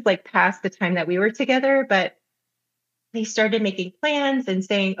 So this is like past the time that we were together, but they started making plans and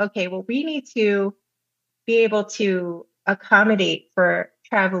saying, okay, well, we need to be able to accommodate for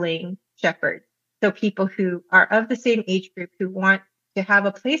traveling shepherds. So people who are of the same age group who want to have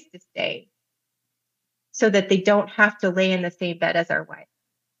a place to stay so that they don't have to lay in the same bed as our wife.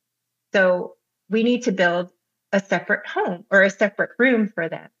 So we need to build a separate home or a separate room for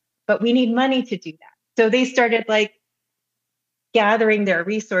them, but we need money to do that. So they started like gathering their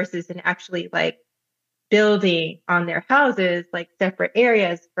resources and actually like building on their houses, like separate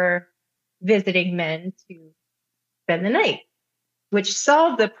areas for visiting men to spend the night, which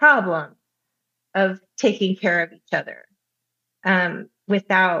solved the problem of taking care of each other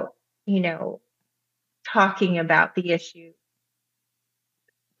without, talking about the issue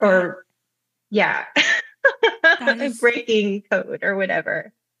or, breaking code or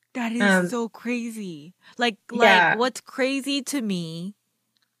whatever. That is so crazy. Like what's crazy to me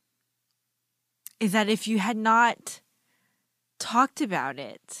is that if you had not talked about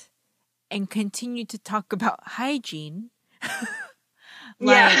it and continued to talk about hygiene,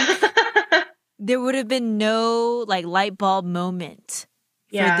 there would have been no like light bulb moment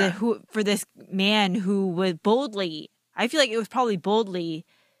for this man who would boldly, I feel like it was probably boldly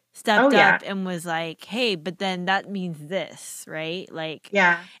stepped up and was like, hey, but then that means this, right? Like,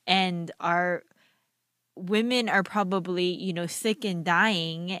 and our women are probably, sick and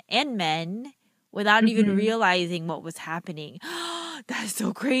dying, and men, without even realizing what was happening. That's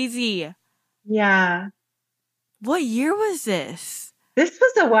so crazy. Yeah. What year was this? This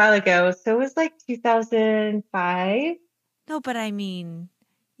was a while ago. So it was like 2005. No, but I mean,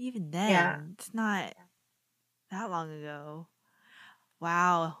 even then, it's not that long ago.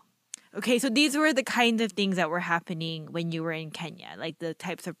 Wow. Okay, so these were the kinds of things that were happening when you were in Kenya, like the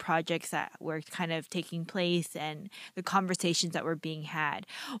types of projects that were kind of taking place and the conversations that were being had.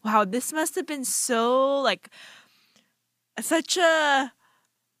 Wow, this must have been so like such a,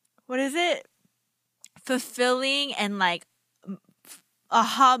 what is it? Fulfilling and like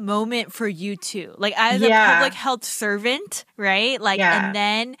aha moment for you too. Like as a public health servant, right? Like and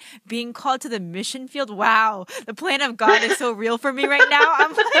then being called to the mission field. Wow, the plan of God is so real for me right now.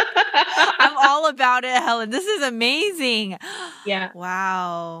 I'm like, I'm all about it, Helen. This is amazing. Yeah.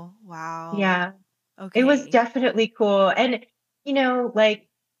 Wow. Yeah. Okay. It was definitely cool. And like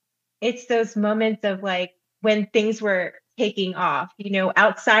it's those moments of like when things were taking off,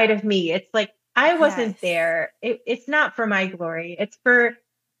 outside of me. It's like I wasn't Yes. there. It's not for my glory. It's for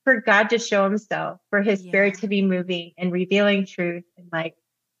God to show himself, for his spirit Yeah. to be moving and revealing truth and like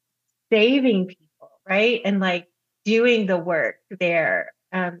saving people, right? And like doing the work there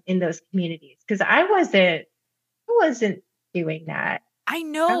in those communities. Because I wasn't doing that. I I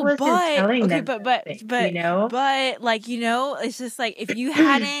know, wasn't but telling okay, them but those but things, but but like, it's just like if you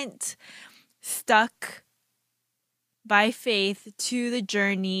hadn't stuck by faith to the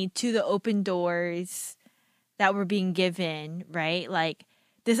journey, to the open doors that were being given, right? Like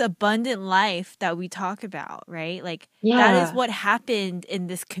this abundant life that we talk about, right? Like that is Yeah, what happened in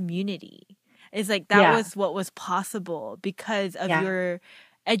this community. It's like that yeah, was what was possible because of yeah. your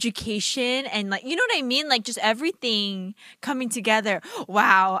education and like you know what I mean? Like just everything coming together.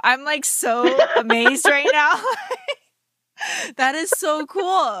 Wow. I'm like so amazed right now. That is so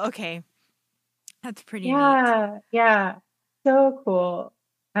cool. Okay. That's pretty neat. Yeah, yeah. So cool.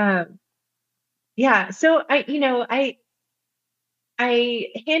 Um, yeah. So I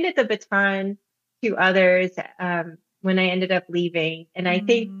handed the baton to others when I ended up leaving. And I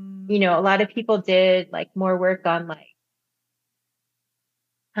think, Mm, a lot of people did like more work on like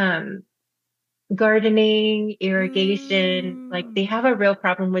um gardening, irrigation. Like they mm, have a real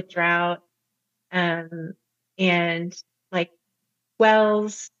problem with drought. Um, and like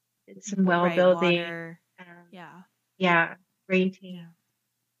wells, some well right, building. water. Um, Yeah. yeah, rain tank.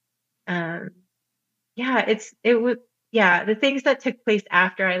 Yeah. Um, yeah, it was yeah, the things that took place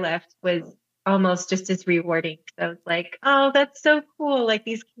after I left was almost just as rewarding. So I was like, oh, that's so cool. Like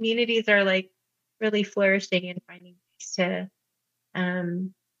these communities are like really flourishing and finding ways to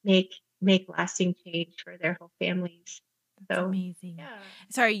um make make lasting change for their whole families. That's So amazing. yeah.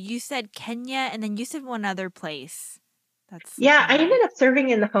 Sorry, you said Kenya and then you said one other place. That's Yeah, something I new. ended up serving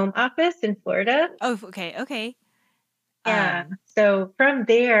in the home office in Florida. Oh, okay, okay. Yeah. Um, So from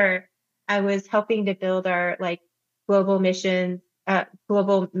there, I was helping to build our like global mission,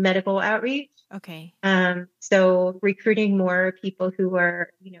 global medical outreach. okay. So recruiting more people who were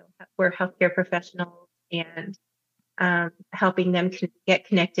healthcare professionals and helping them get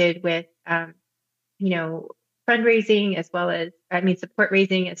connected with, you know, fundraising as well as, I mean, support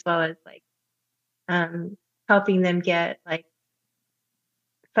raising as well as like um, helping them get like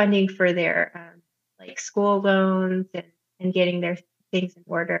funding for their like school loans and getting their things in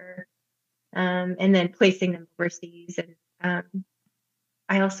order, and then placing them overseas. And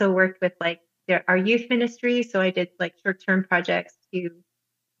I also worked with like our youth ministry, so I did like short-term projects to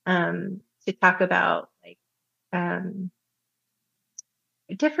talk about like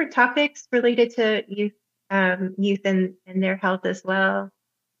different topics related to youth and their health as well.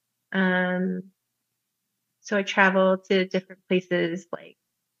 Um, so I traveled to different places like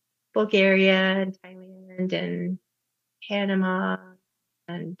Bulgaria and Thailand and Panama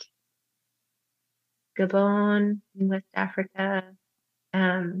and Gabon in West Africa.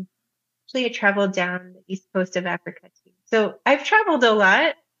 Um, Actually, I traveled down the east coast of Africa too. So I've traveled a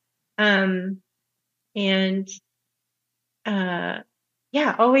lot. Um, and uh,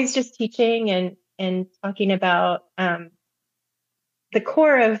 yeah, always just teaching and talking about the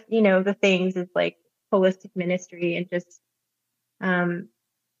core of the things is like holistic ministry and just um,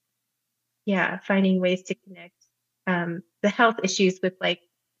 yeah, finding ways to connect the health issues with like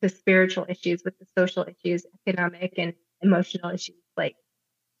the spiritual issues, with the social issues, economic and emotional issues, like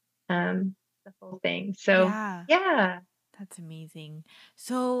the whole thing. So Yeah, yeah. that's amazing.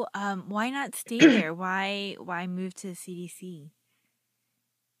 So, why not stay there? Why move to the CDC?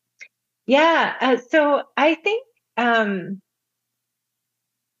 Yeah, so I think um,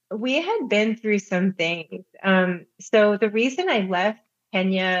 we had been through some things. So the reason I left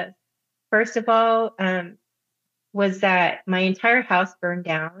Kenya, first of all, was that my entire house burned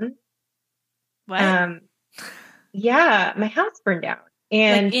down. What? Um, yeah, my house burned down, Like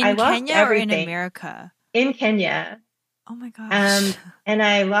and I in lost Kenya or in everything America? in Kenya. Oh my gosh. Um, and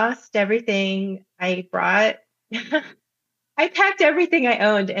I lost everything I brought. I packed everything I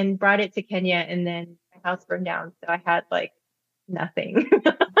owned and brought it to Kenya, and then my house burned down, so I had like nothing.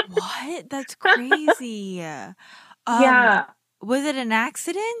 What? That's crazy. Um, Yeah, was it an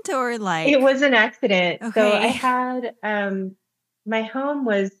accident or it like was an accident. So I okay. had my home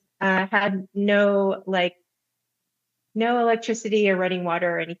was had no electricity or running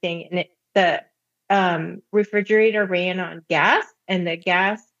water or anything, and the refrigerator ran on gas, and the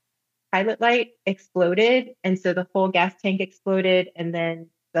gas pilot light exploded, and so the whole gas tank exploded, and then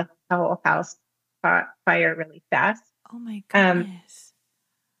the whole house caught fire really fast. Oh my Um, goodness.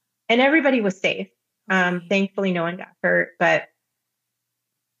 and everybody was safe. Okay. Thankfully, no one got hurt, but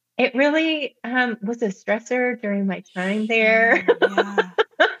it really was a stressor during my time there. Sure. Yeah.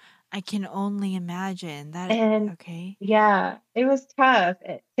 I can only imagine that. And Okay. yeah, it was tough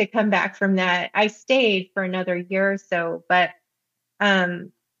to come back from that. I stayed for another year or so, but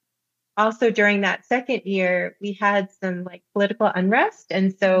um, also during that second year, we had some like political unrest.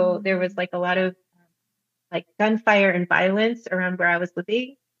 And so there was Mm, like a lot of like gunfire and violence around where I was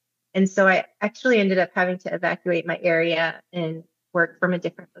living. And so I actually ended up having to evacuate my area and work from a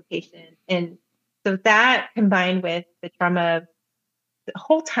different location. And so that combined with the trauma of the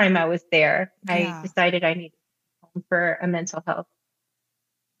whole time I was there, I yeah. decided I needed to home for a mental health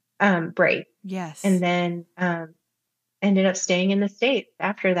break. And Yes. then ended up staying in the States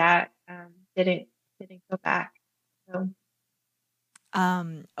after that. Didn't go back. So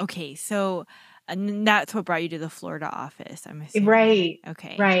Okay. So, and that's what brought you to the Florida office, I'm assuming. right,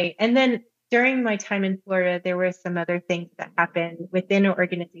 Okay. right. And then during my time in Florida, there were some other things that happened within an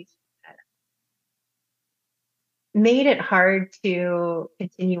organization that made it hard to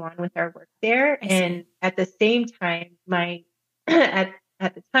continue on with our work there. I And see. at the same time, my at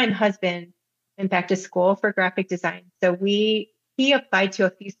the time husband went back to school for graphic design. So he applied to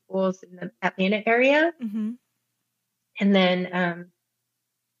a few schools in the Atlanta area, Mm-hmm. and then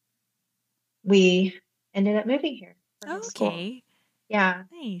we ended up moving here for his school. Okay. Yeah.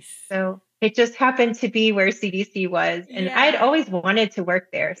 Nice. So it just happened to be where CDC was, and I'd Yeah. always wanted to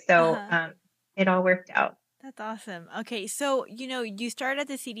work there. So Uh-huh. it all worked out. That's awesome. Okay, so you started at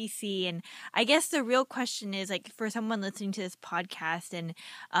the CDC, and I guess the real question is like for someone listening to this podcast, and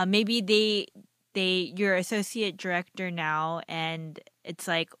maybe you're associate director now, and it's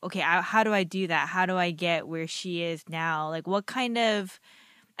like, okay, how do I do that? How do I get where she is now? Like, what kind of?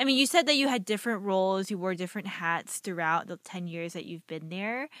 I mean, you said that you had different roles, you wore different hats throughout the 10 years that you've been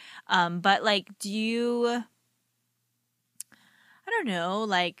there, but like, do you? I don't know,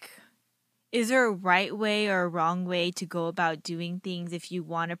 like. Is there a right way or a wrong way to go about doing things if you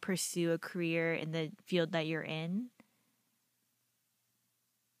want to pursue a career in the field that you're in?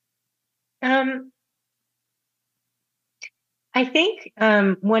 Um, I think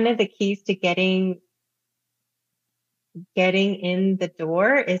one of the keys to getting in the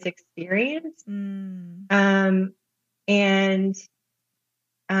door is experience. Mm, Um, and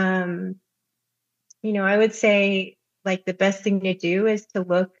um, I would say like the best thing to do is to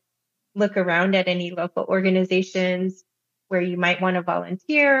look around at any local organizations where you might want to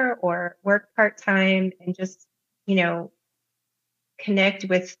volunteer or work part-time and just, you know, connect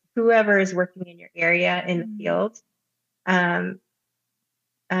with whoever is working in your area in the mm, field. Um,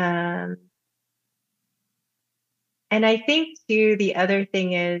 um, and I think too, the other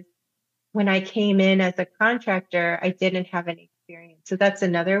thing is when I came in as a contractor, I didn't have any experience. So that's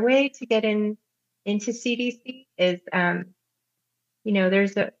another way to get into CDC is,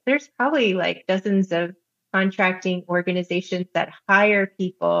 there's probably like dozens of contracting organizations that hire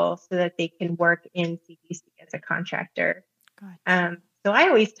people so that they can work in CDC as a contractor. gotcha. So I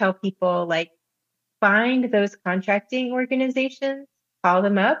always tell people like find those contracting organizations, call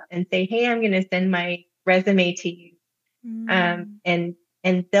them up and say, hey, I'm going to send my resume to you. Mm,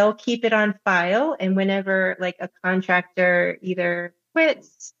 And they'll keep it on file. And whenever like a contractor either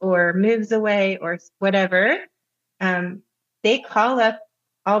quits or moves away or whatever, um, they call up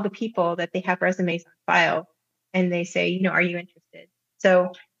all the people that they have resumes on file and they say, are you interested?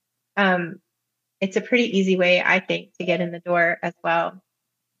 So um, it's a pretty easy way, I think, to get in the door as well.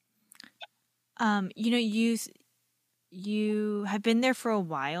 you know, you have been there for a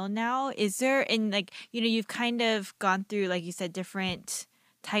while now. Is there, and like, you've kind of gone through, like you said, different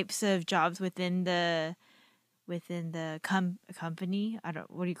types of jobs within the company. I don't,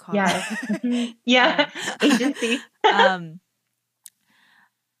 what do you call Yes. that? Yeah. um, Agency. um,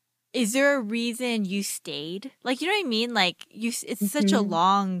 Is there a reason you stayed? Like, you know what I mean? Like, it's such a Mhm.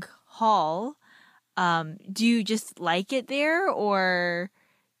 long haul. Do you just like it there, or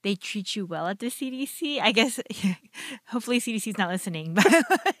they treat you well at the CDC? I guess hopefully CDC is not listening, but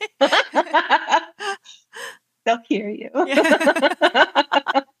They'll hear you.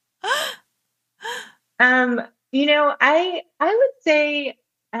 yeah. Um, I would say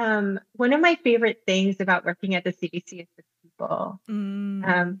one of my favorite things about working at the CDC is the people.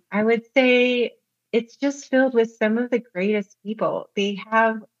 Mm, I would say it's just filled with some of the greatest people. They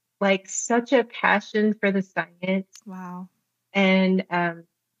have like such a passion for the science wow. and um,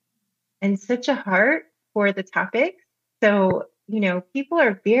 and such a heart for the topics. So, people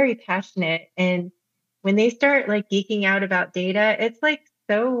are very passionate and when they start like geeking out about data, it's like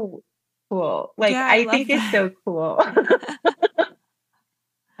so cool. Like Yeah, I I love think it's that. so cool.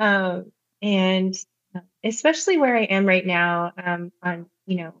 And especially where I am right now, on,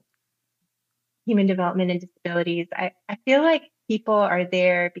 human development and disabilities, I feel like people are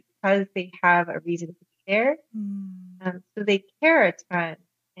there because they have a reason to be there. Mm. So they care a ton,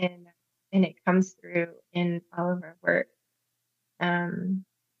 and and it comes through in all of our work. Um,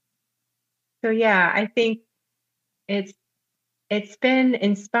 so yeah, I think it's it's been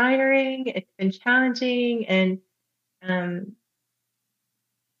inspiring, it's been challenging, um,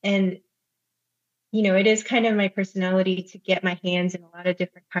 and it is kind of my personality to get my hands in a lot of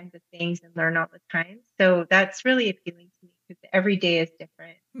different kinds of things and learn all the time. So that's really appealing to me because every day is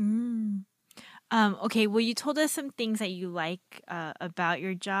different. Mm. Okay, well, you told us some things that you like about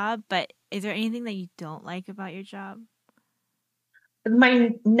your job, but is there anything that you don't like about your job?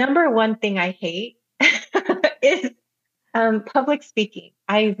 My number one thing I hate is public speaking.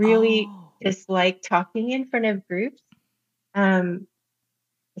 I really Oh. dislike talking in front of groups. Um,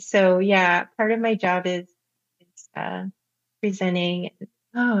 so yeah, part of my job is presenting.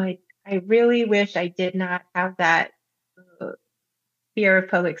 Oh, I really wish I did not have that uh, fear of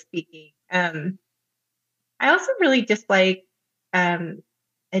public speaking. I also really dislike um,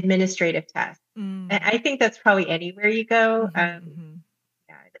 administrative tasks. Mm. I think that's probably anywhere you go. Mm-hmm.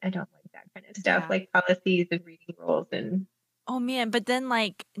 Yeah, I don't like that kind of stuff, Yeah. like policies and reading rules and Oh man, but then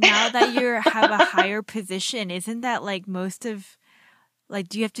like now that you have a higher position, isn't that like most of like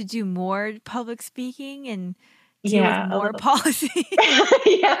do you have to do more public speaking and deal with yeah, a more little. policy?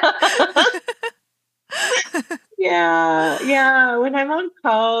 Yeah. Yeah, yeah. When I'm on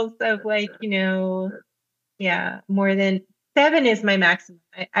calls of like, yeah, more than seven is my maximum.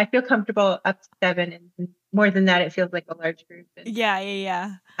 I feel comfortable up to seven, and more than that, it feels like a large group. And Yeah,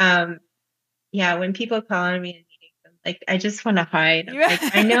 yeah, um, yeah, when people call on me in meetings, I'm like, I just want to hide. I'm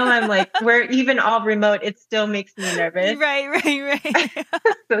like, I know I'm yeah. like, we're even all remote. It still makes me nervous. Right, right, right.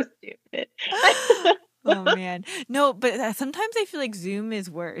 So stupid. Oh man. No, but sometimes I feel like Zoom is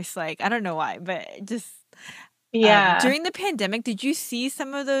worse. Like I don't know why, but just Yeah. during the pandemic, did you see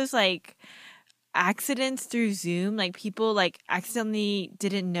some of those like accidents through Zoom? Like people like accidentally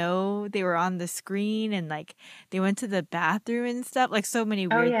didn't know they were on the screen and like they went to the bathroom and stuff. Like so many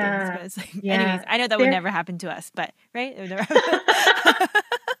Oh weird things. yeah. But it's like anyways, Yeah. I know that would There. never happen to us, but right? It would never happen.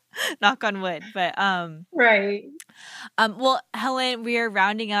 Knock on wood. But Right. well, Helen, we are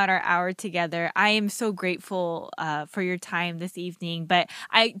rounding out our hour together. I am so grateful for your time this evening, but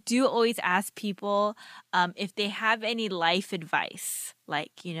I do always ask people if they have any life advice,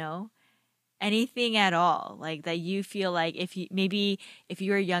 like, anything at all, like that you feel like if you maybe if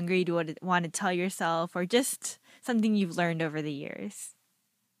you were younger, you'd want to tell yourself, or just something you've learned over the years.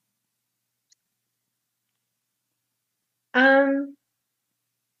 Um,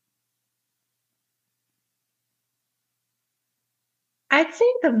 I'd say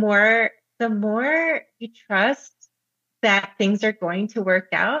the more you trust that things are going to work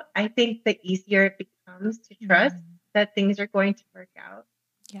out, I think the easier it becomes to trust Mm, that things are going to work out.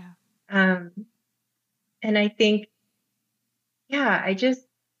 yeah. Um, and I think, yeah, I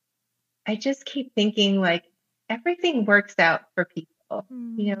just keep thinking like everything works out for people.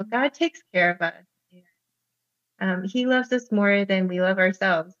 Mm, God takes care of us. He loves us more than we love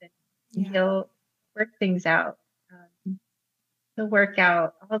ourselves, and yeah. he'll work things out. He'll work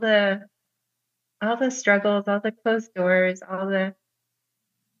out all the struggles, all the closed doors, all the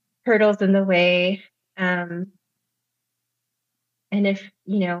hurdles in the way. Um, and if,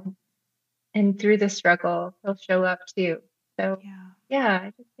 and through the struggle, he'll show up too. So, Yeah. yeah,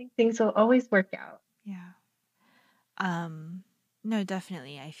 I just think things will always work out. Yeah. Um, no,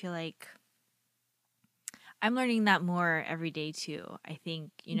 definitely. I feel like I'm learning that more every day too. I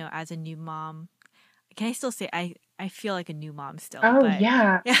think, as a new mom, can I still say I feel like a new mom still, Oh, but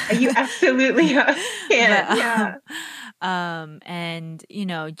yeah. yeah. You absolutely But can. Yeah. and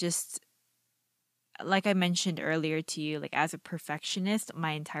just like I mentioned earlier to you, like as a perfectionist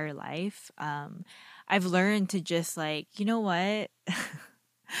my entire life, I've learned to just like, you know what?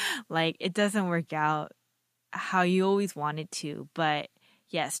 Like it doesn't work out how you always wanted to, but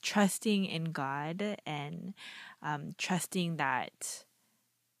yes, trusting in God and trusting that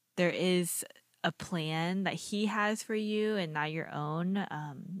there is a plan that He has for you and not your own,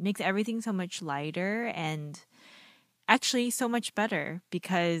 makes everything so much lighter and actually so much better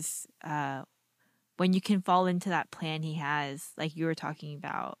because when you can fall into that plan He has, like you were talking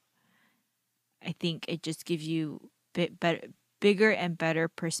about, I think it just gives you better, bigger and better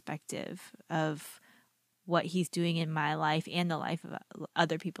perspective of what He's doing in my life and the life of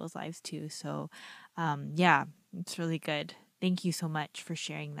other people's lives too. So, yeah, it's really good. Thank you so much for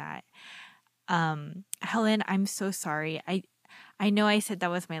sharing that. Helen, I'm so sorry. I know I said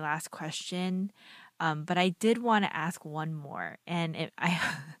that was my last question, But I did want to ask one more, and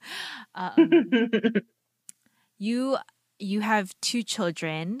um, you you have two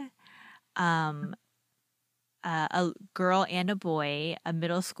children, um, a girl and a boy, a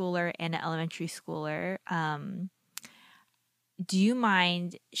middle schooler and an elementary schooler. Do you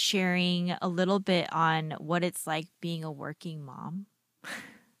mind sharing a little bit on what it's like being a working mom?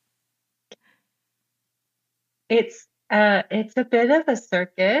 It's a bit of a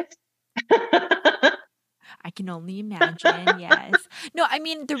circus. I can only imagine. Yes. No, I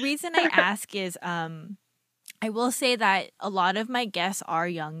mean, the reason I ask is I will say that a lot of my guests are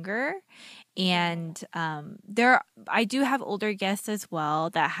younger, and there I do have older guests as well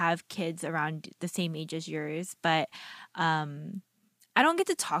that have kids around the same age as yours, but um I don't get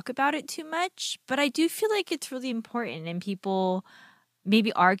to talk about it too much, but I do feel like it's really important, and people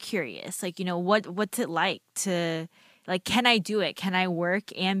maybe are curious, like, what's it like to, like, can I do it? Can I work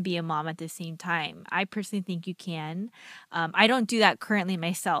and be a mom at the same time? I personally think you can. I don't do that currently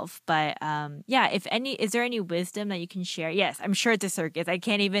myself, but yeah, if any, is there any wisdom that you can share? Yes, I'm sure it's a circus. I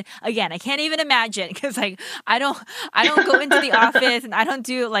can't even imagine, because like I don't go into the office, and I don't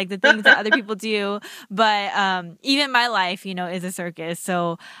do like the things that other people do, but even my life, is a circus.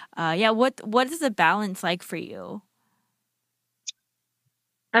 So yeah, what is the balance like for you?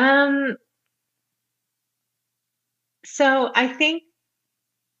 Um, so I think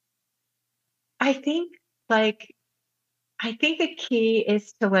like I think the key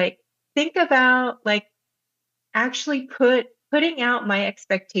is to like think about like actually putting out my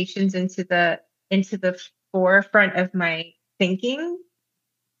expectations into the forefront of my thinking,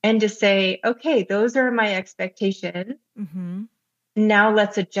 and to say, okay, those are my expectations. Mm-hmm. Now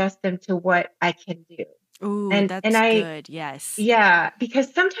let's adjust them to what I can do. Ooh, And that's I good. Yes. Yeah,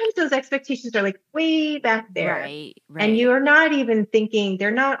 because sometimes those expectations are like way back there, Right, and right. you're not even thinking,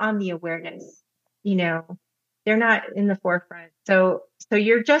 they're not on the awareness, you know, they're not in the forefront. So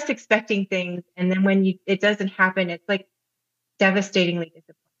you're just expecting things, and then when it doesn't happen, it's like devastatingly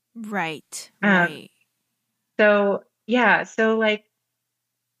disappointing. Right, Um, right. so yeah, so like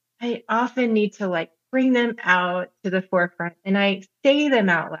I often need to like bring them out to the forefront, and I say them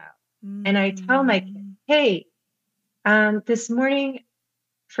out loud, and I tell my kids, Mm, hey, this morning,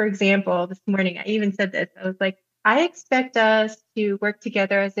 for example, this morning, I even said this. I was like, I expect us to work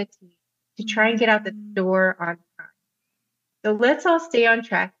together as a team to try and get out the mm, door on time. So let's all stay on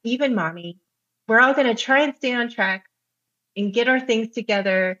track, even mommy. We're all going to try and stay on track and get our things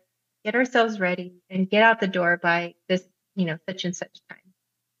together, get ourselves ready, and get out the door by this, such and such time.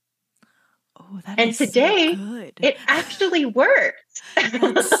 oh, that And is so today, good. it actually worked.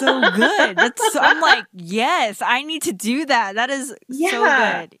 That's so good. I'm like, yes, I need to do that. That is so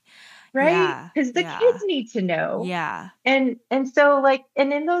Yeah, good. right? Yeah, Because the kids yeah, need to know. yeah. And so like,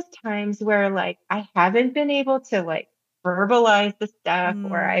 and in those times where like I haven't been able to like verbalize the stuff,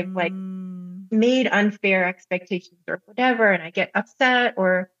 or I've like Mm, made unfair expectations or whatever, and I get upset,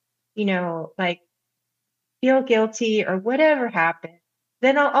 or like feel guilty or whatever happened,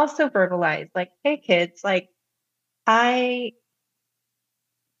 then I'll also verbalize like, hey kids, like I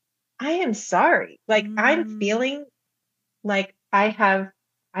I am sorry. Like I'm mm, feeling like I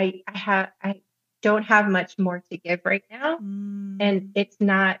don't have much more to give right now, and mm, it's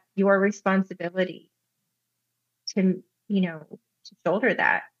not your responsibility to, to shoulder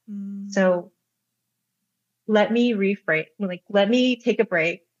that. mm, So let me rephrase, like, let me take a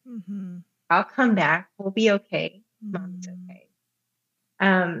break. mhm, I'll come back. We'll be okay. Mommy's mm. okay.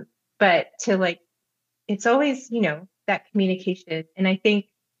 Um, but to like, it's always, that communication. And I think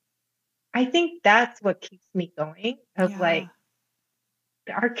that's what keeps me going, of Yeah. like,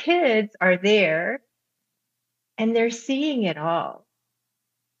 our kids are there and they're seeing it all.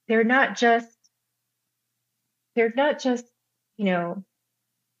 They're not just, they're not just, you know,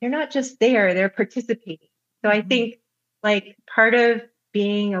 they're not just there, they're participating. So I Mhm, think like part of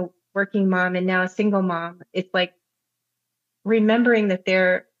being a working mom and now a single mom, it's like remembering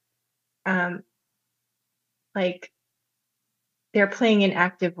that um like they're playing an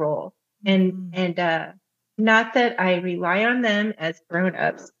active role, mhm, and not that I rely on them as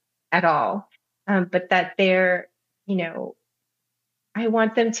grown-ups at all, but that you know, I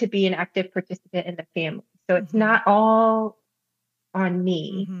want them to be an active participant in the family. So it's mhm, not all on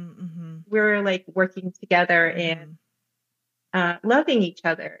me. mhm, mhm, We're like working together and mhm. loving each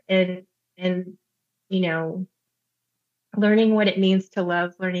other, and you know, learning what it means to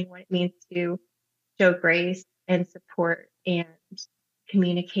love, learning what it means to show grace and support and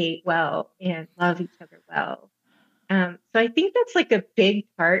communicate well and love each other well. So I think that's like a big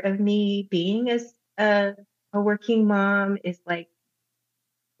part of me being as a working mom, is like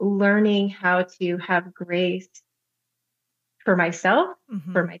learning how to have grace for myself,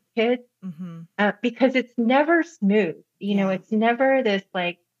 for my kids, because it's never smooth. It's never this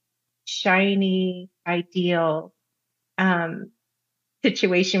like shiny, ideal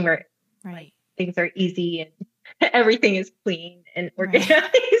situation where like things are easy and everything is clean and organized. Right.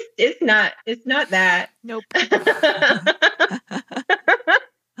 It's not that. Nope.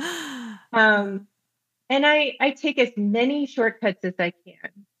 And I take as many shortcuts as I can.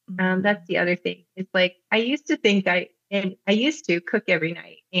 That's the other thing. It's like I used to think I used to cook every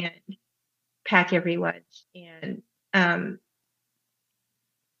night and pack every lunch, and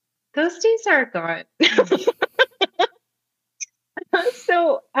those days are gone.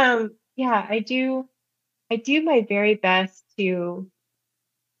 So yeah, I do my very best to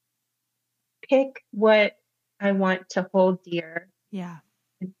pick what I want to hold dear, and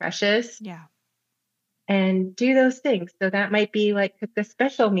precious, and do those things. So that might be like cook a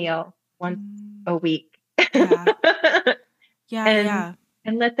special meal once a week, and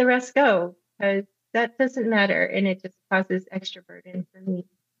let the rest go, because that doesn't matter, and it just causes extra burden for me.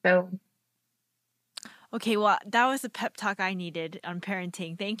 So. Okay, well, that was the pep talk I needed on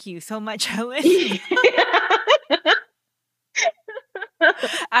parenting. Thank you so much, Helen.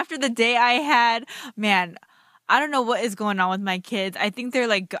 After the day I had, man, I don't know what is going on with my kids. I think they're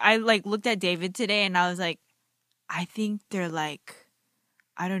like, I like looked at David today and I was like, I think they're like,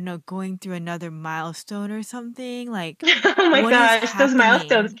 I don't know, going through another milestone or something. Like, oh my gosh, those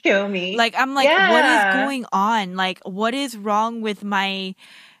milestones kill me. Like, I'm like, what is going on? Like, what is wrong with my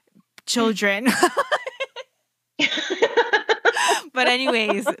children? But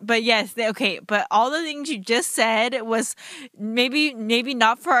anyways, but yes, okay. But all the things you just said was maybe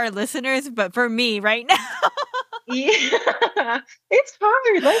not for our listeners, but for me right now. Yeah, it's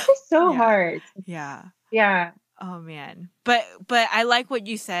hard. Life is so hard. Yeah. Oh man, but I like what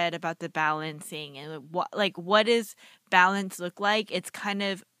you said about the balancing and what does balance look like? It's kind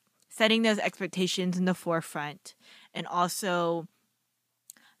of setting those expectations in the forefront, and also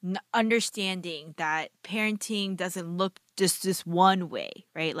understanding that parenting doesn't look just this one way,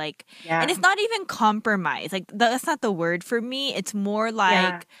 right? Like, and it's not even compromise. Like, that's not the word for me. It's more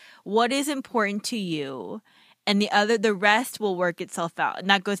like what is important to you, and the rest will work itself out. And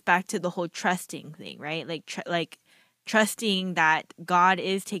that goes back to the whole trusting thing, right? Like, trusting that God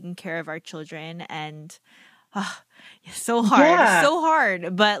is taking care of our children, and it's so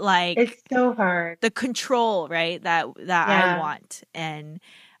hard, but like it's so hard. The control, right? That I want, and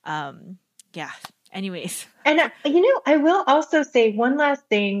anyways. And I will also say one last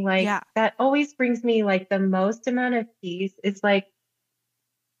thing, like that always brings me like the most amount of peace. It's like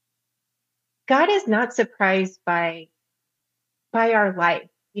God is not surprised by our life,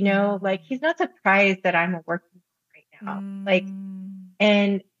 like he's not surprised that I'm a working mom right now. Like,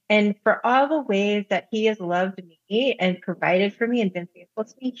 and for all the ways that he has loved me and provided for me and been faithful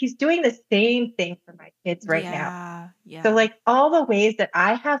to me, he's doing the same thing for my kids right now. So like all the ways that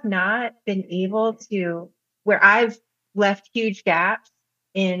I have not been able to, where I've left huge gaps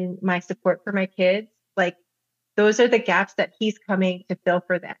in my support for my kids, like those are the gaps that he's coming to fill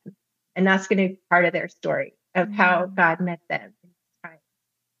for them. And that's going to be part of their story of how God met them in this time.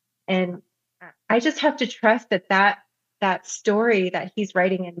 And I just have to trust that story that he's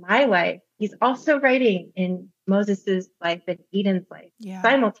writing in my life, he's also writing in Moses's life and Eden's life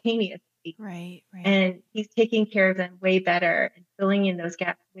simultaneously. Right. And he's taking care of them way better and filling in those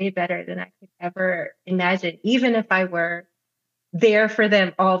gaps way better than I could ever imagine, even if I were there for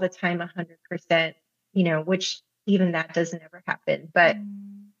them all the time, 100%, which even that doesn't ever happen. But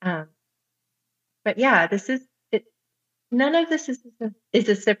yeah, this is it. None of this is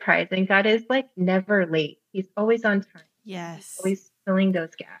a surprise, and God is like never late. He's always on time. Yes, he's always filling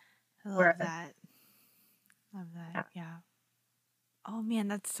those gaps. Love that. Yeah. Oh man,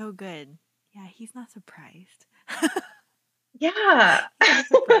 that's so good. Yeah, he's not surprised. Yeah.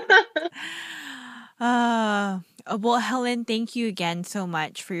 Well, Helen, thank you again so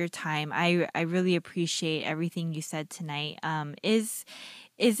much for your time. I really appreciate everything you said tonight. Is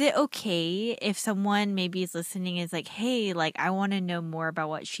it okay if someone maybe is listening is like, hey, like I want to know more about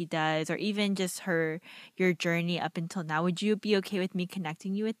what she does, or even just your journey up until now? Would you be okay with me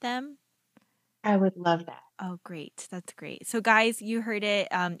connecting you with them? I would love that. Oh, great. That's great. So guys, you heard it.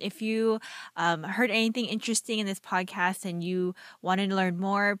 If you heard anything interesting in this podcast and you wanted to learn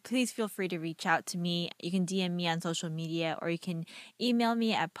more, please feel free to reach out to me. You can DM me on social media, or you can email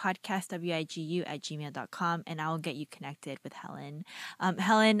me at podcastwigu@gmail.com, and I will get you connected with Helen.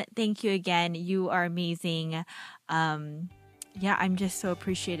 Helen, thank you again. You are amazing. I'm just so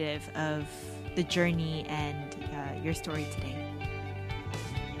appreciative of the journey and your story today.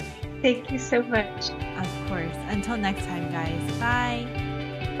 Thank you so much. Of course. Until next time, guys. Bye.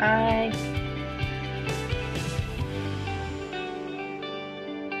 Bye.